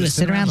 All you do is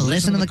sit around and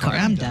listen to the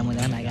Cardinals. I'm done with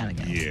that. I gotta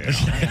go. Yeah.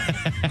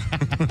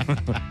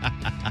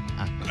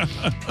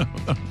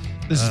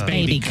 This is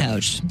Baby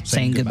Coach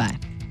saying goodbye.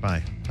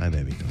 Bye. Bye,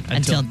 Baby Coach.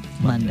 Until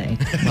Monday,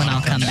 when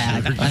I'll come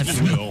back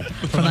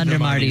from under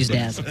Marty's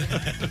desk.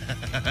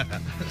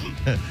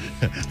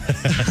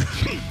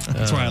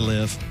 That's where I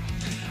live.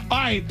 All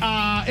right.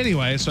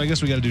 Anyway, so I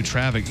guess we got to do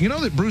traffic. You know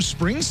that Bruce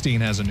Springsteen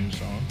has a new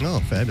song. Oh,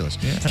 fabulous.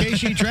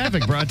 KC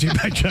Traffic brought to you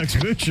by Chuck's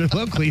Boot, your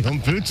locally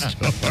owned boot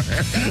store.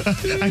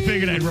 I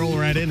figured I'd roll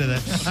right into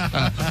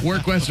that.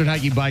 Work, Western,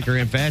 hiking,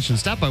 biker, and fashion.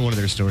 Stop by one of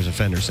their stores in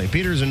Fender, St.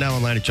 Peter's, and now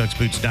online at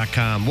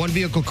chucksboots.com. One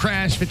vehicle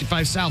crash,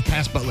 55 South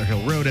past Butler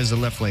Hill Road has the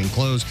left lane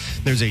closed.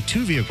 There's a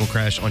two-vehicle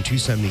crash on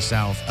 270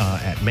 South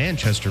at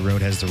Manchester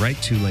Road, has the right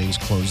two lanes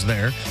closed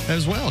there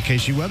as well.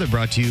 KC Weather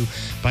brought to you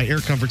by Air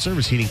Comfort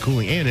Service, heating,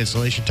 cooling, and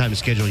installation. Time to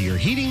schedule your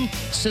heating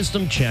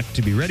system check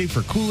to be ready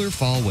for cooler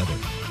fall weather.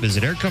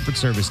 Visit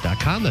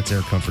aircomfortservice.com. That's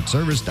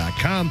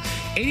aircomfortservice.com.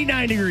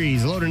 89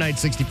 degrees, low tonight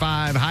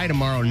 65, high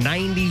tomorrow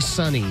 90,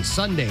 sunny.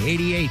 Sunday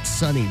 88,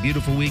 sunny.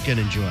 Beautiful weekend.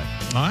 Enjoy.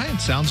 All right.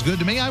 Sounds good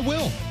to me. I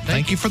will.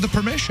 Thank you for the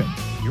permission.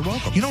 You're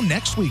welcome. You know,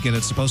 next weekend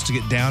it's supposed to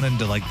get down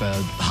into like the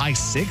high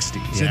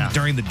 60s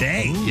during the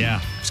day. Ooh. Yeah.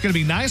 It's going to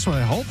be nice when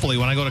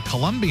I go to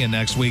Columbia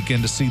next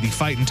weekend to see the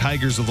Fighting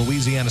Tigers of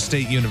Louisiana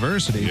State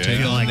University. Yeah.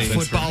 Take on Like the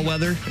football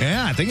weather?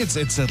 Yeah, I think it's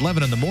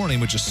 11 in the morning,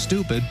 which is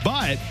stupid,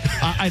 but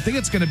I think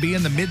it's going to be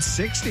in the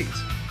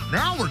mid-60s.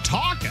 Now we're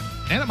talking.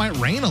 And it might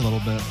rain a little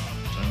bit.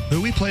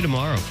 Who we play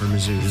tomorrow for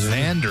Mizzou?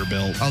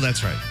 Vanderbilt. Oh,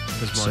 that's right.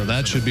 So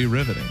that should be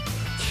riveting.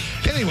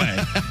 Anyway,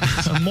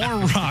 some more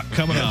rock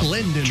coming up.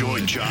 Linden.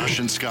 Join Josh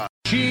and Scott.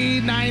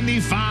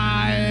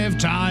 G95,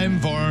 time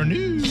for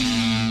news.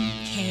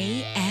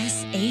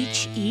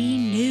 KSHE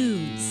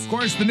News. Of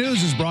course, the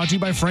news is brought to you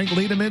by Frank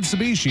Leda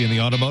Mitsubishi and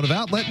the Automotive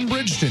Outlet in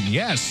Bridgeton.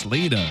 Yes,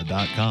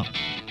 Leda.com.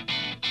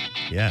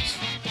 Yes.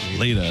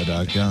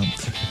 Leda.com.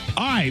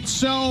 All right,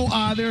 so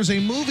there's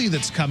a movie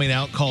that's coming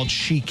out called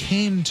She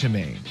Came to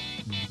Me.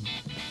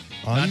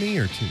 On Me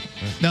or two?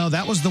 No,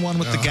 that was the one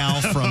with the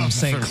gal from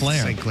St.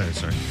 Clair. St. Clair,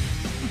 sorry.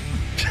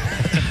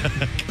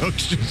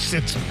 Coach just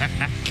sits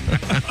back.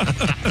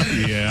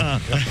 Yeah.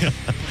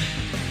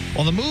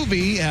 Well, the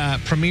movie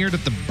premiered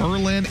at the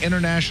Berlin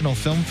International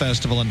Film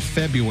Festival in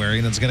February,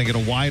 and it's going to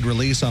get a wide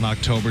release on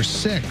October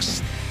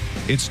 6th.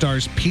 It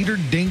stars Peter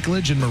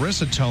Dinklage and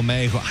Marissa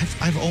Tomei, who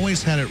I've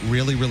always had it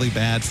really, really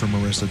bad for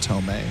Marissa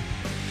Tomei.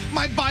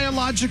 My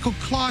biological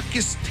clock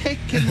is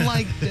ticking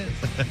like this.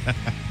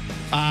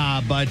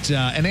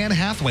 And Anne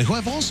Hathaway, who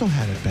I've also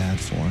had it bad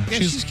for. Yeah,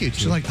 she's cute,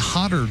 too. She's like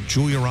hotter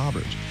Julia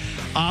Roberts.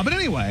 But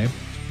anyway,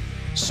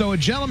 so a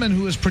gentleman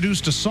who has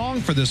produced a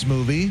song for this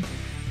movie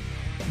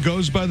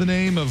goes by the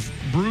name of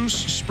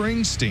Bruce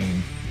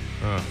Springsteen.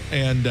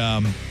 And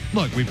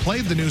look, we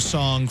played the new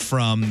song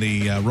from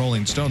the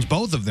Rolling Stones,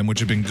 both of them, which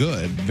have been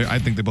good. I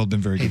think they've both been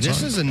very good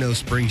This songs. is a no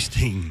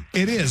Springsteen.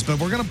 It is, but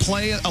we're going to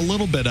play a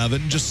little bit of it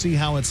and just see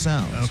how it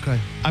sounds. Okay.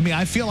 I mean,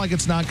 I feel like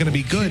it's not going to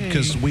be good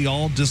because we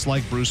all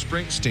dislike Bruce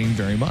Springsteen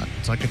very much.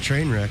 It's like a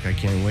train wreck. I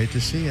can't wait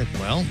to see it.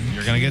 Well,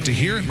 you're going to get to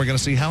hear it. We're going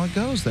to see how it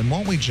goes then,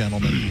 won't we,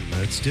 gentlemen?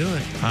 Let's do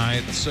it. All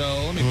right, so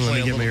let me Let play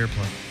me a get my little.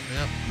 earplug.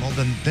 Yeah, well,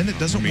 then it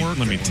doesn't work.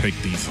 Let me take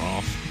these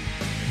off.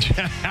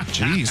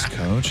 Jeez,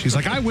 Coach. He's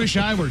like, I wish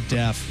I were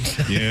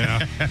deaf.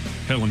 Yeah.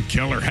 Helen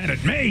Keller had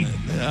it made.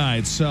 All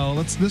right,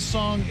 so this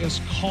song is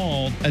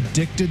called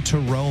Addicted to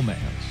Romance.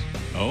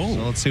 Oh.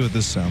 So let's see what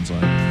this sounds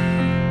like.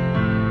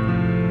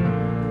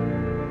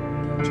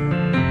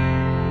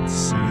 Let's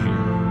see here.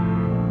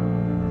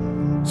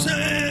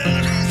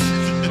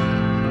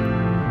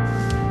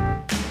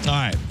 All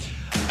right.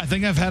 I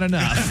think I've had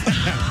enough.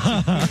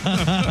 Wow.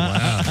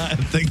 I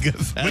think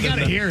I've had We got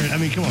to enough. hear it. I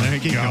mean, come on.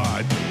 Keep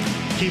going.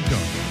 Keep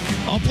going.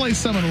 I'll play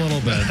some in a little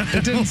bit.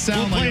 It didn't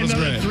sound we'll like it was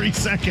play another great.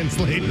 3 seconds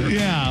later.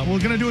 Yeah, we're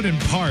going to do it in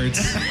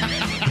parts.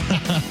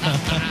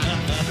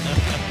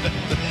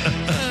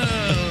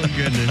 Oh,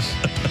 goodness.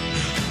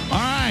 All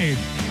right.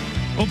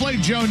 We'll play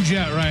Joan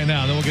Jett right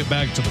now, then we'll get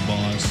back to the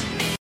boss.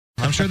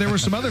 I'm sure there were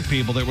some other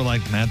people that were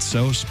like, that's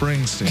so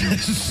Springsteen.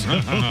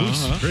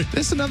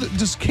 This another.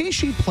 Does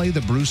Casey play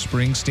the Bruce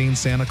Springsteen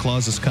Santa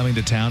Claus is Coming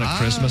to Town at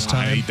Christmas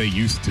time? They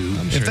used to.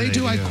 If they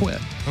do, I quit.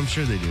 I'm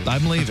sure they do.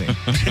 I'm leaving.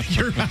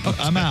 You're out.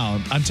 I'm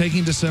out. I'm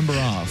taking December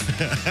off.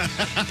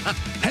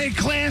 Hey,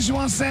 Claire, you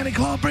want Santa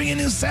Claus bring a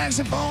new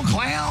saxophone,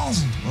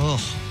 clowns? Ugh.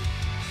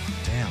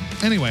 Damn.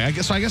 Anyway, I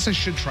guess I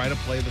should try to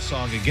play the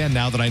song again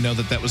now that I know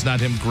that was not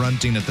him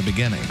grunting at the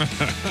beginning.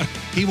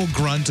 He will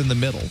grunt in the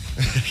middle.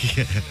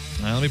 Yeah.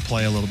 Now, let me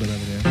play a little bit of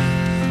it here.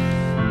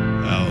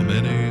 How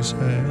many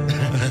say?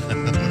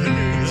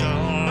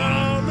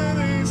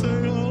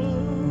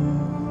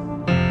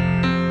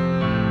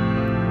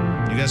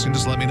 You guys can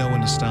just let me know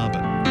when to stop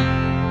it.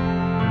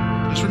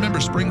 Just remember,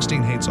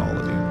 Springsteen hates all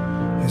of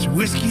you. It's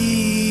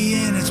whiskey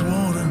and it's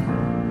water.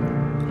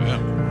 Yeah.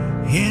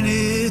 And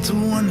it's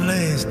one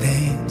last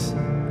dance.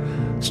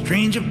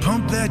 Stranger,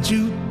 pump that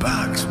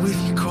jukebox with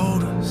your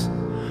quarters.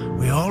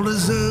 We all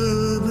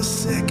deserve a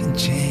second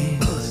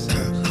chance.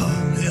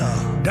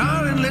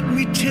 Darling, let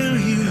me tell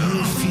you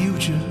your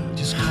future.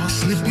 Just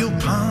slip your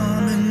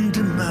palm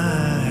into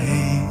my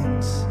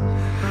hands.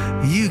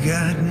 You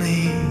got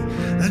me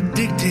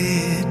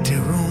addicted to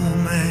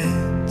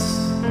romance.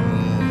 Oh,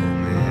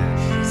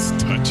 man. It's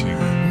touching.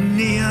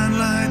 Neon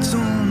lights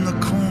on the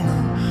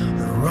corner.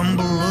 The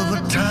rumble of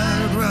a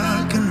tired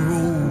rock and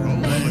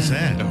roll. What was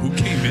that? Who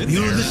came in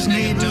You're there? this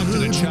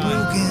neighborhood's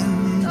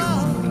broken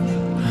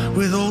daughter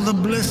with all the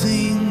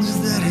blessings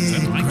that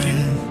it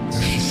grants.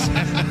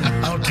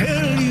 I'll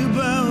tell you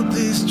about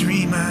this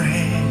dream I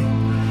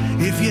had.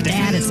 If you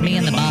Dad, it's me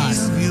and the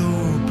boss.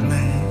 Your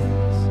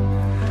plans.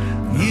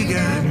 You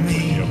got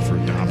me Up for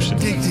adoption.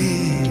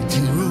 addicted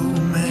to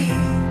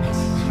romance.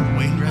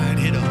 Wainwright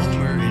hit a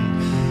homer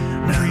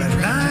and Now the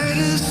night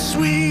is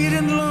sweet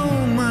and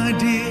long, my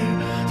dear.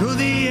 Though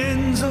the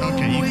end's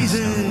always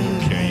there.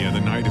 Okay, yeah,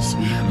 the night is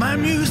sweet. My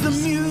muse, the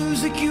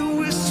music you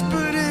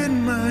whispered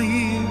in my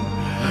ear.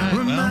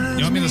 Well,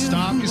 you want me to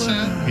stop, you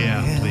said?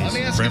 Yeah, please. Let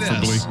me ask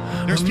Preferably. you this.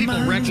 There's people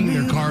wrecking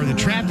their car. The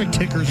traffic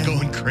ticker's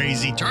going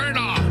crazy. Turn it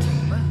off.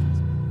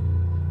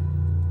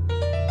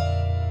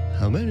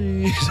 How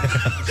many?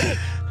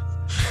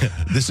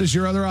 This is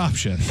your other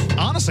option.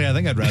 Honestly, I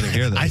think I'd rather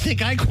hear this. I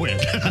think I quit.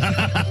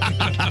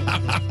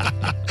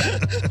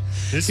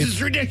 This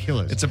is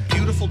ridiculous. It's a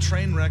beautiful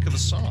train wreck of a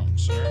song,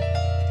 sir.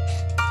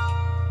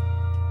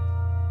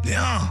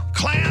 Yeah,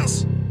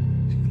 class.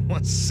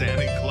 Want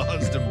Santa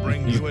Claus to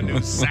bring you a new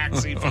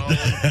saxophone?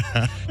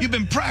 You've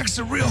been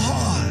practicing real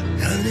hard.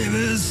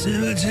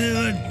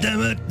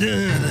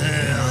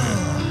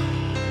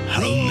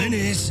 How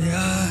many say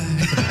I?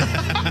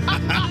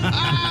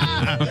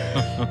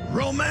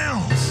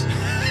 Romance.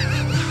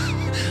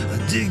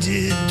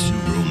 Addicted to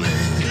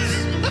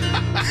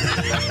romance.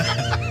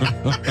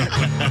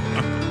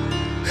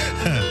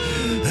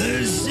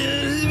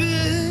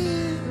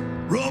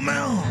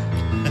 Romance.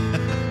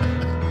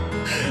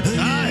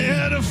 I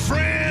had a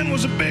friend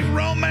was a big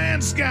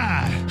romance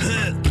guy.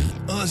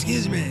 Oh,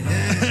 excuse me.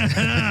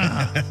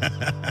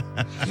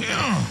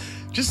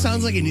 Just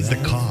sounds like he needs to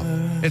cough.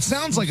 It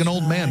sounds like an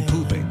old man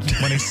pooping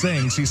when he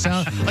sings. He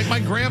sounds like my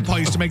grandpa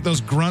used to make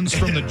those grunts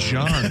from the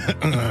jar.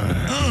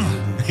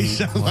 He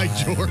sounds like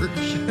George.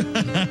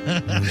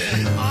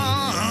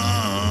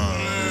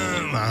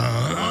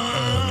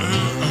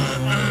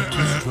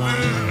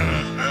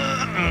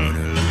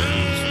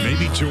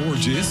 Maybe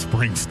George is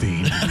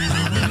Springsteen.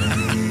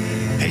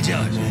 Hey,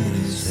 George.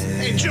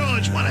 Hey,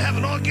 George, want to have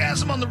an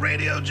orgasm on the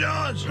radio,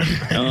 George?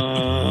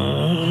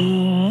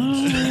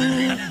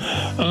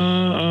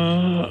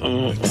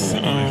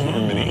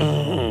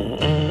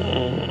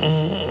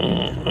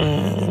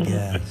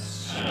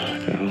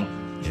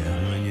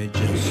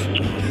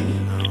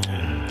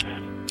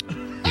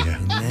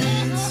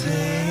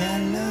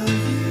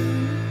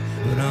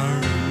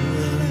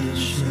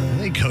 I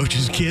think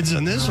Coach's kids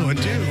on this one,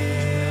 too.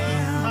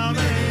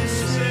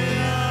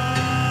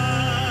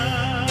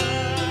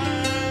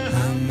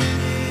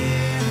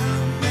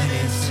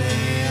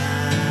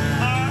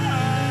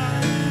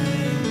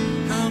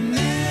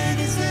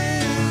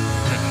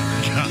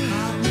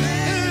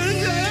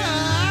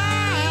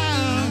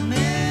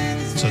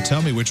 So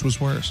tell me, which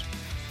was worse?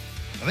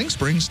 I think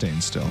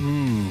Springsteen still.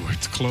 Ooh,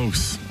 it's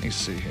close. Let me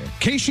see here.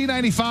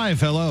 KC95,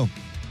 hello.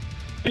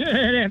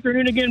 Good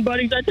afternoon again,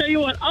 buddies. I tell you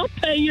what, I'll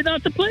pay you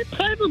not to play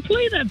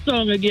that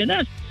song again.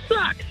 That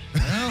sucks.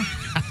 Well,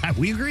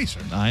 we agree, sir.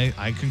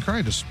 I concur.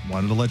 I just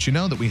wanted to let you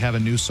know that we have a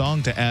new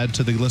song to add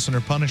to the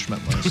listener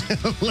punishment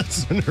list.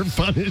 Listener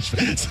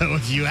punishment. So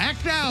if you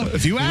act out,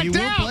 If you act we will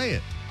out, play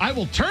it. I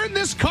will turn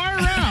this car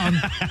around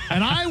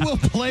and I will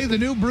play the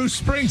new Bruce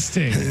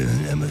Springsteen.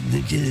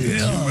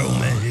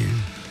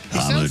 He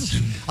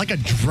sounds like a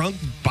drunk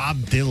Bob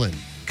Dylan.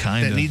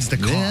 Kinda. That needs to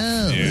cough.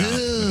 Yeah,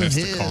 it has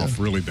to cough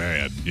really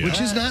bad. Yeah. Which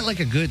is not like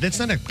that's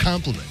not a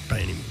compliment by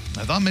any means.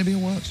 I thought maybe it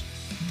was.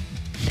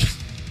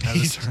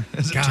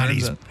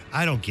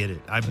 I don't get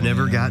it. I've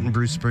never gotten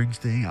Bruce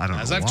Springsteen. I don't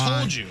know As I've why.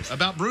 told you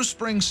about Bruce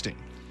Springsteen,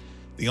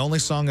 the only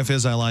song of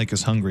his I like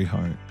is Hungry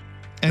Heart.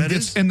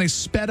 That And they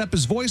sped up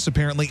his voice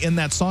apparently in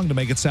that song to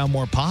make it sound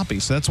more poppy.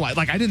 So that's why,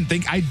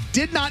 I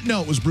did not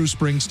know it was Bruce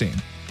Springsteen.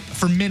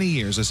 For many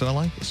years, I said, I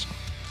like this song.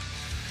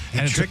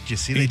 He tricked you.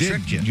 See, they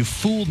tricked you. You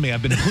fooled me.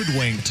 I've been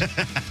hoodwinked.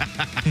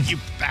 You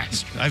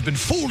bastard. I've been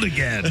fooled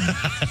again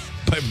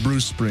by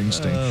Bruce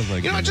Springsteen. Oh, my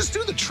you know, goodness. just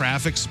do the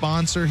traffic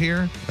sponsor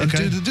here. And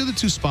Okay. do the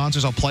two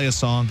sponsors. I'll play a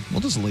song.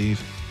 We'll just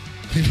leave.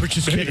 We're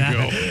just There you kidding.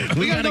 go.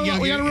 We got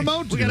a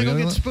remote. We got to go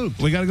get spooked.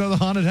 We got to go to the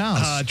haunted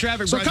house.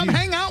 Traffic So brought come to you-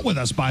 hang out with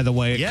us, by the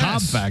way, at Yes.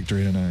 Cobb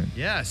Factory tonight.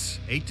 Yes,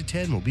 8 to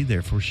 10. We'll be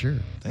there for sure.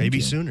 Maybe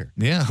you. sooner.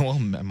 Yeah, well,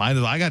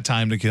 I got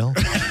time to kill.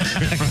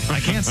 I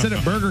can't sit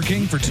at Burger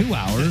King for 2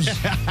 hours.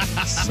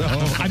 So,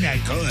 I mean, I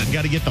could.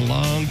 Got to get the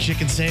long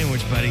chicken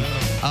sandwich, buddy.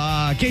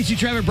 Casey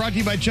Traffic brought to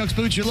you by Chuck's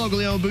Boots, your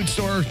locally owned boot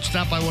store.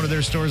 Stop by one of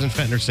their stores in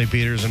Fenton or St.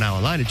 Peter's and now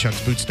online at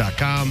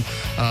chucksboots.com.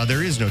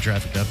 There is no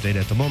traffic update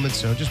at the moment,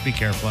 so just be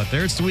careful out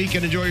there. It's the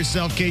weekend. Enjoy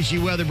yourself.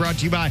 KC Weather brought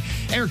to you by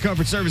Air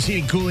Comfort Service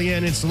Heating, Cooling,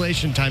 and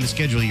Installation. Time to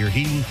schedule your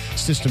heating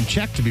system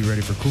check to be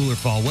ready for cooler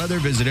fall weather.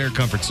 Visit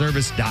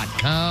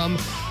aircomfortservice.com.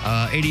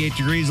 88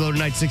 degrees, low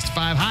tonight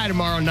 65. High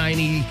tomorrow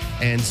 90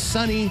 and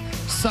sunny.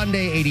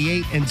 Sunday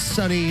 88 and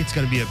sunny. It's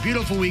going to be a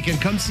beautiful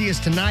weekend. Come see us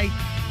tonight.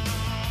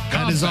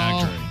 That is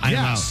all. I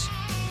am out.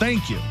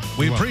 Thank you.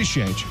 We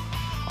appreciate you.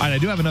 All right, I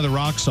do have another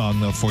rock song,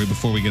 though, for you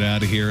before we get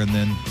out of here, and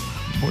then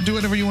we'll do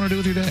whatever you want to do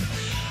with your day.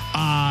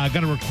 I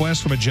got a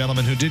request from a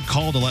gentleman who did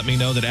call to let me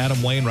know that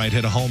Adam Wainwright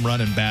hit a home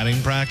run in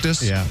batting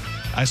practice. Yeah.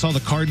 I saw the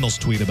Cardinals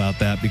tweet about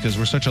that because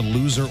we're such a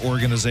loser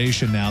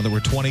organization now that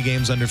we're 20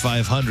 games under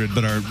 500,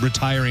 but our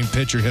retiring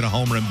pitcher hit a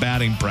homer in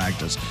batting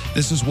practice.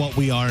 This is what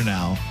we are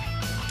now.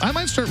 I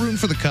might start rooting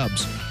for the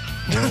Cubs.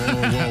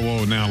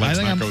 Whoa. Now, let's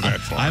not go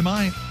that far. I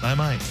might.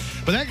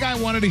 But that guy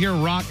wanted to hear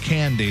Rock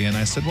Candy, and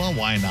I said, well,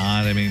 why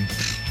not? I mean,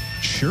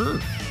 sure,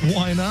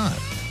 why not?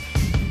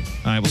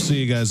 All right, we'll see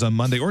you guys on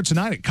Monday or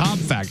tonight at Cobb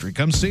Factory.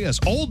 Come see us.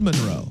 Old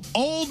Monroe.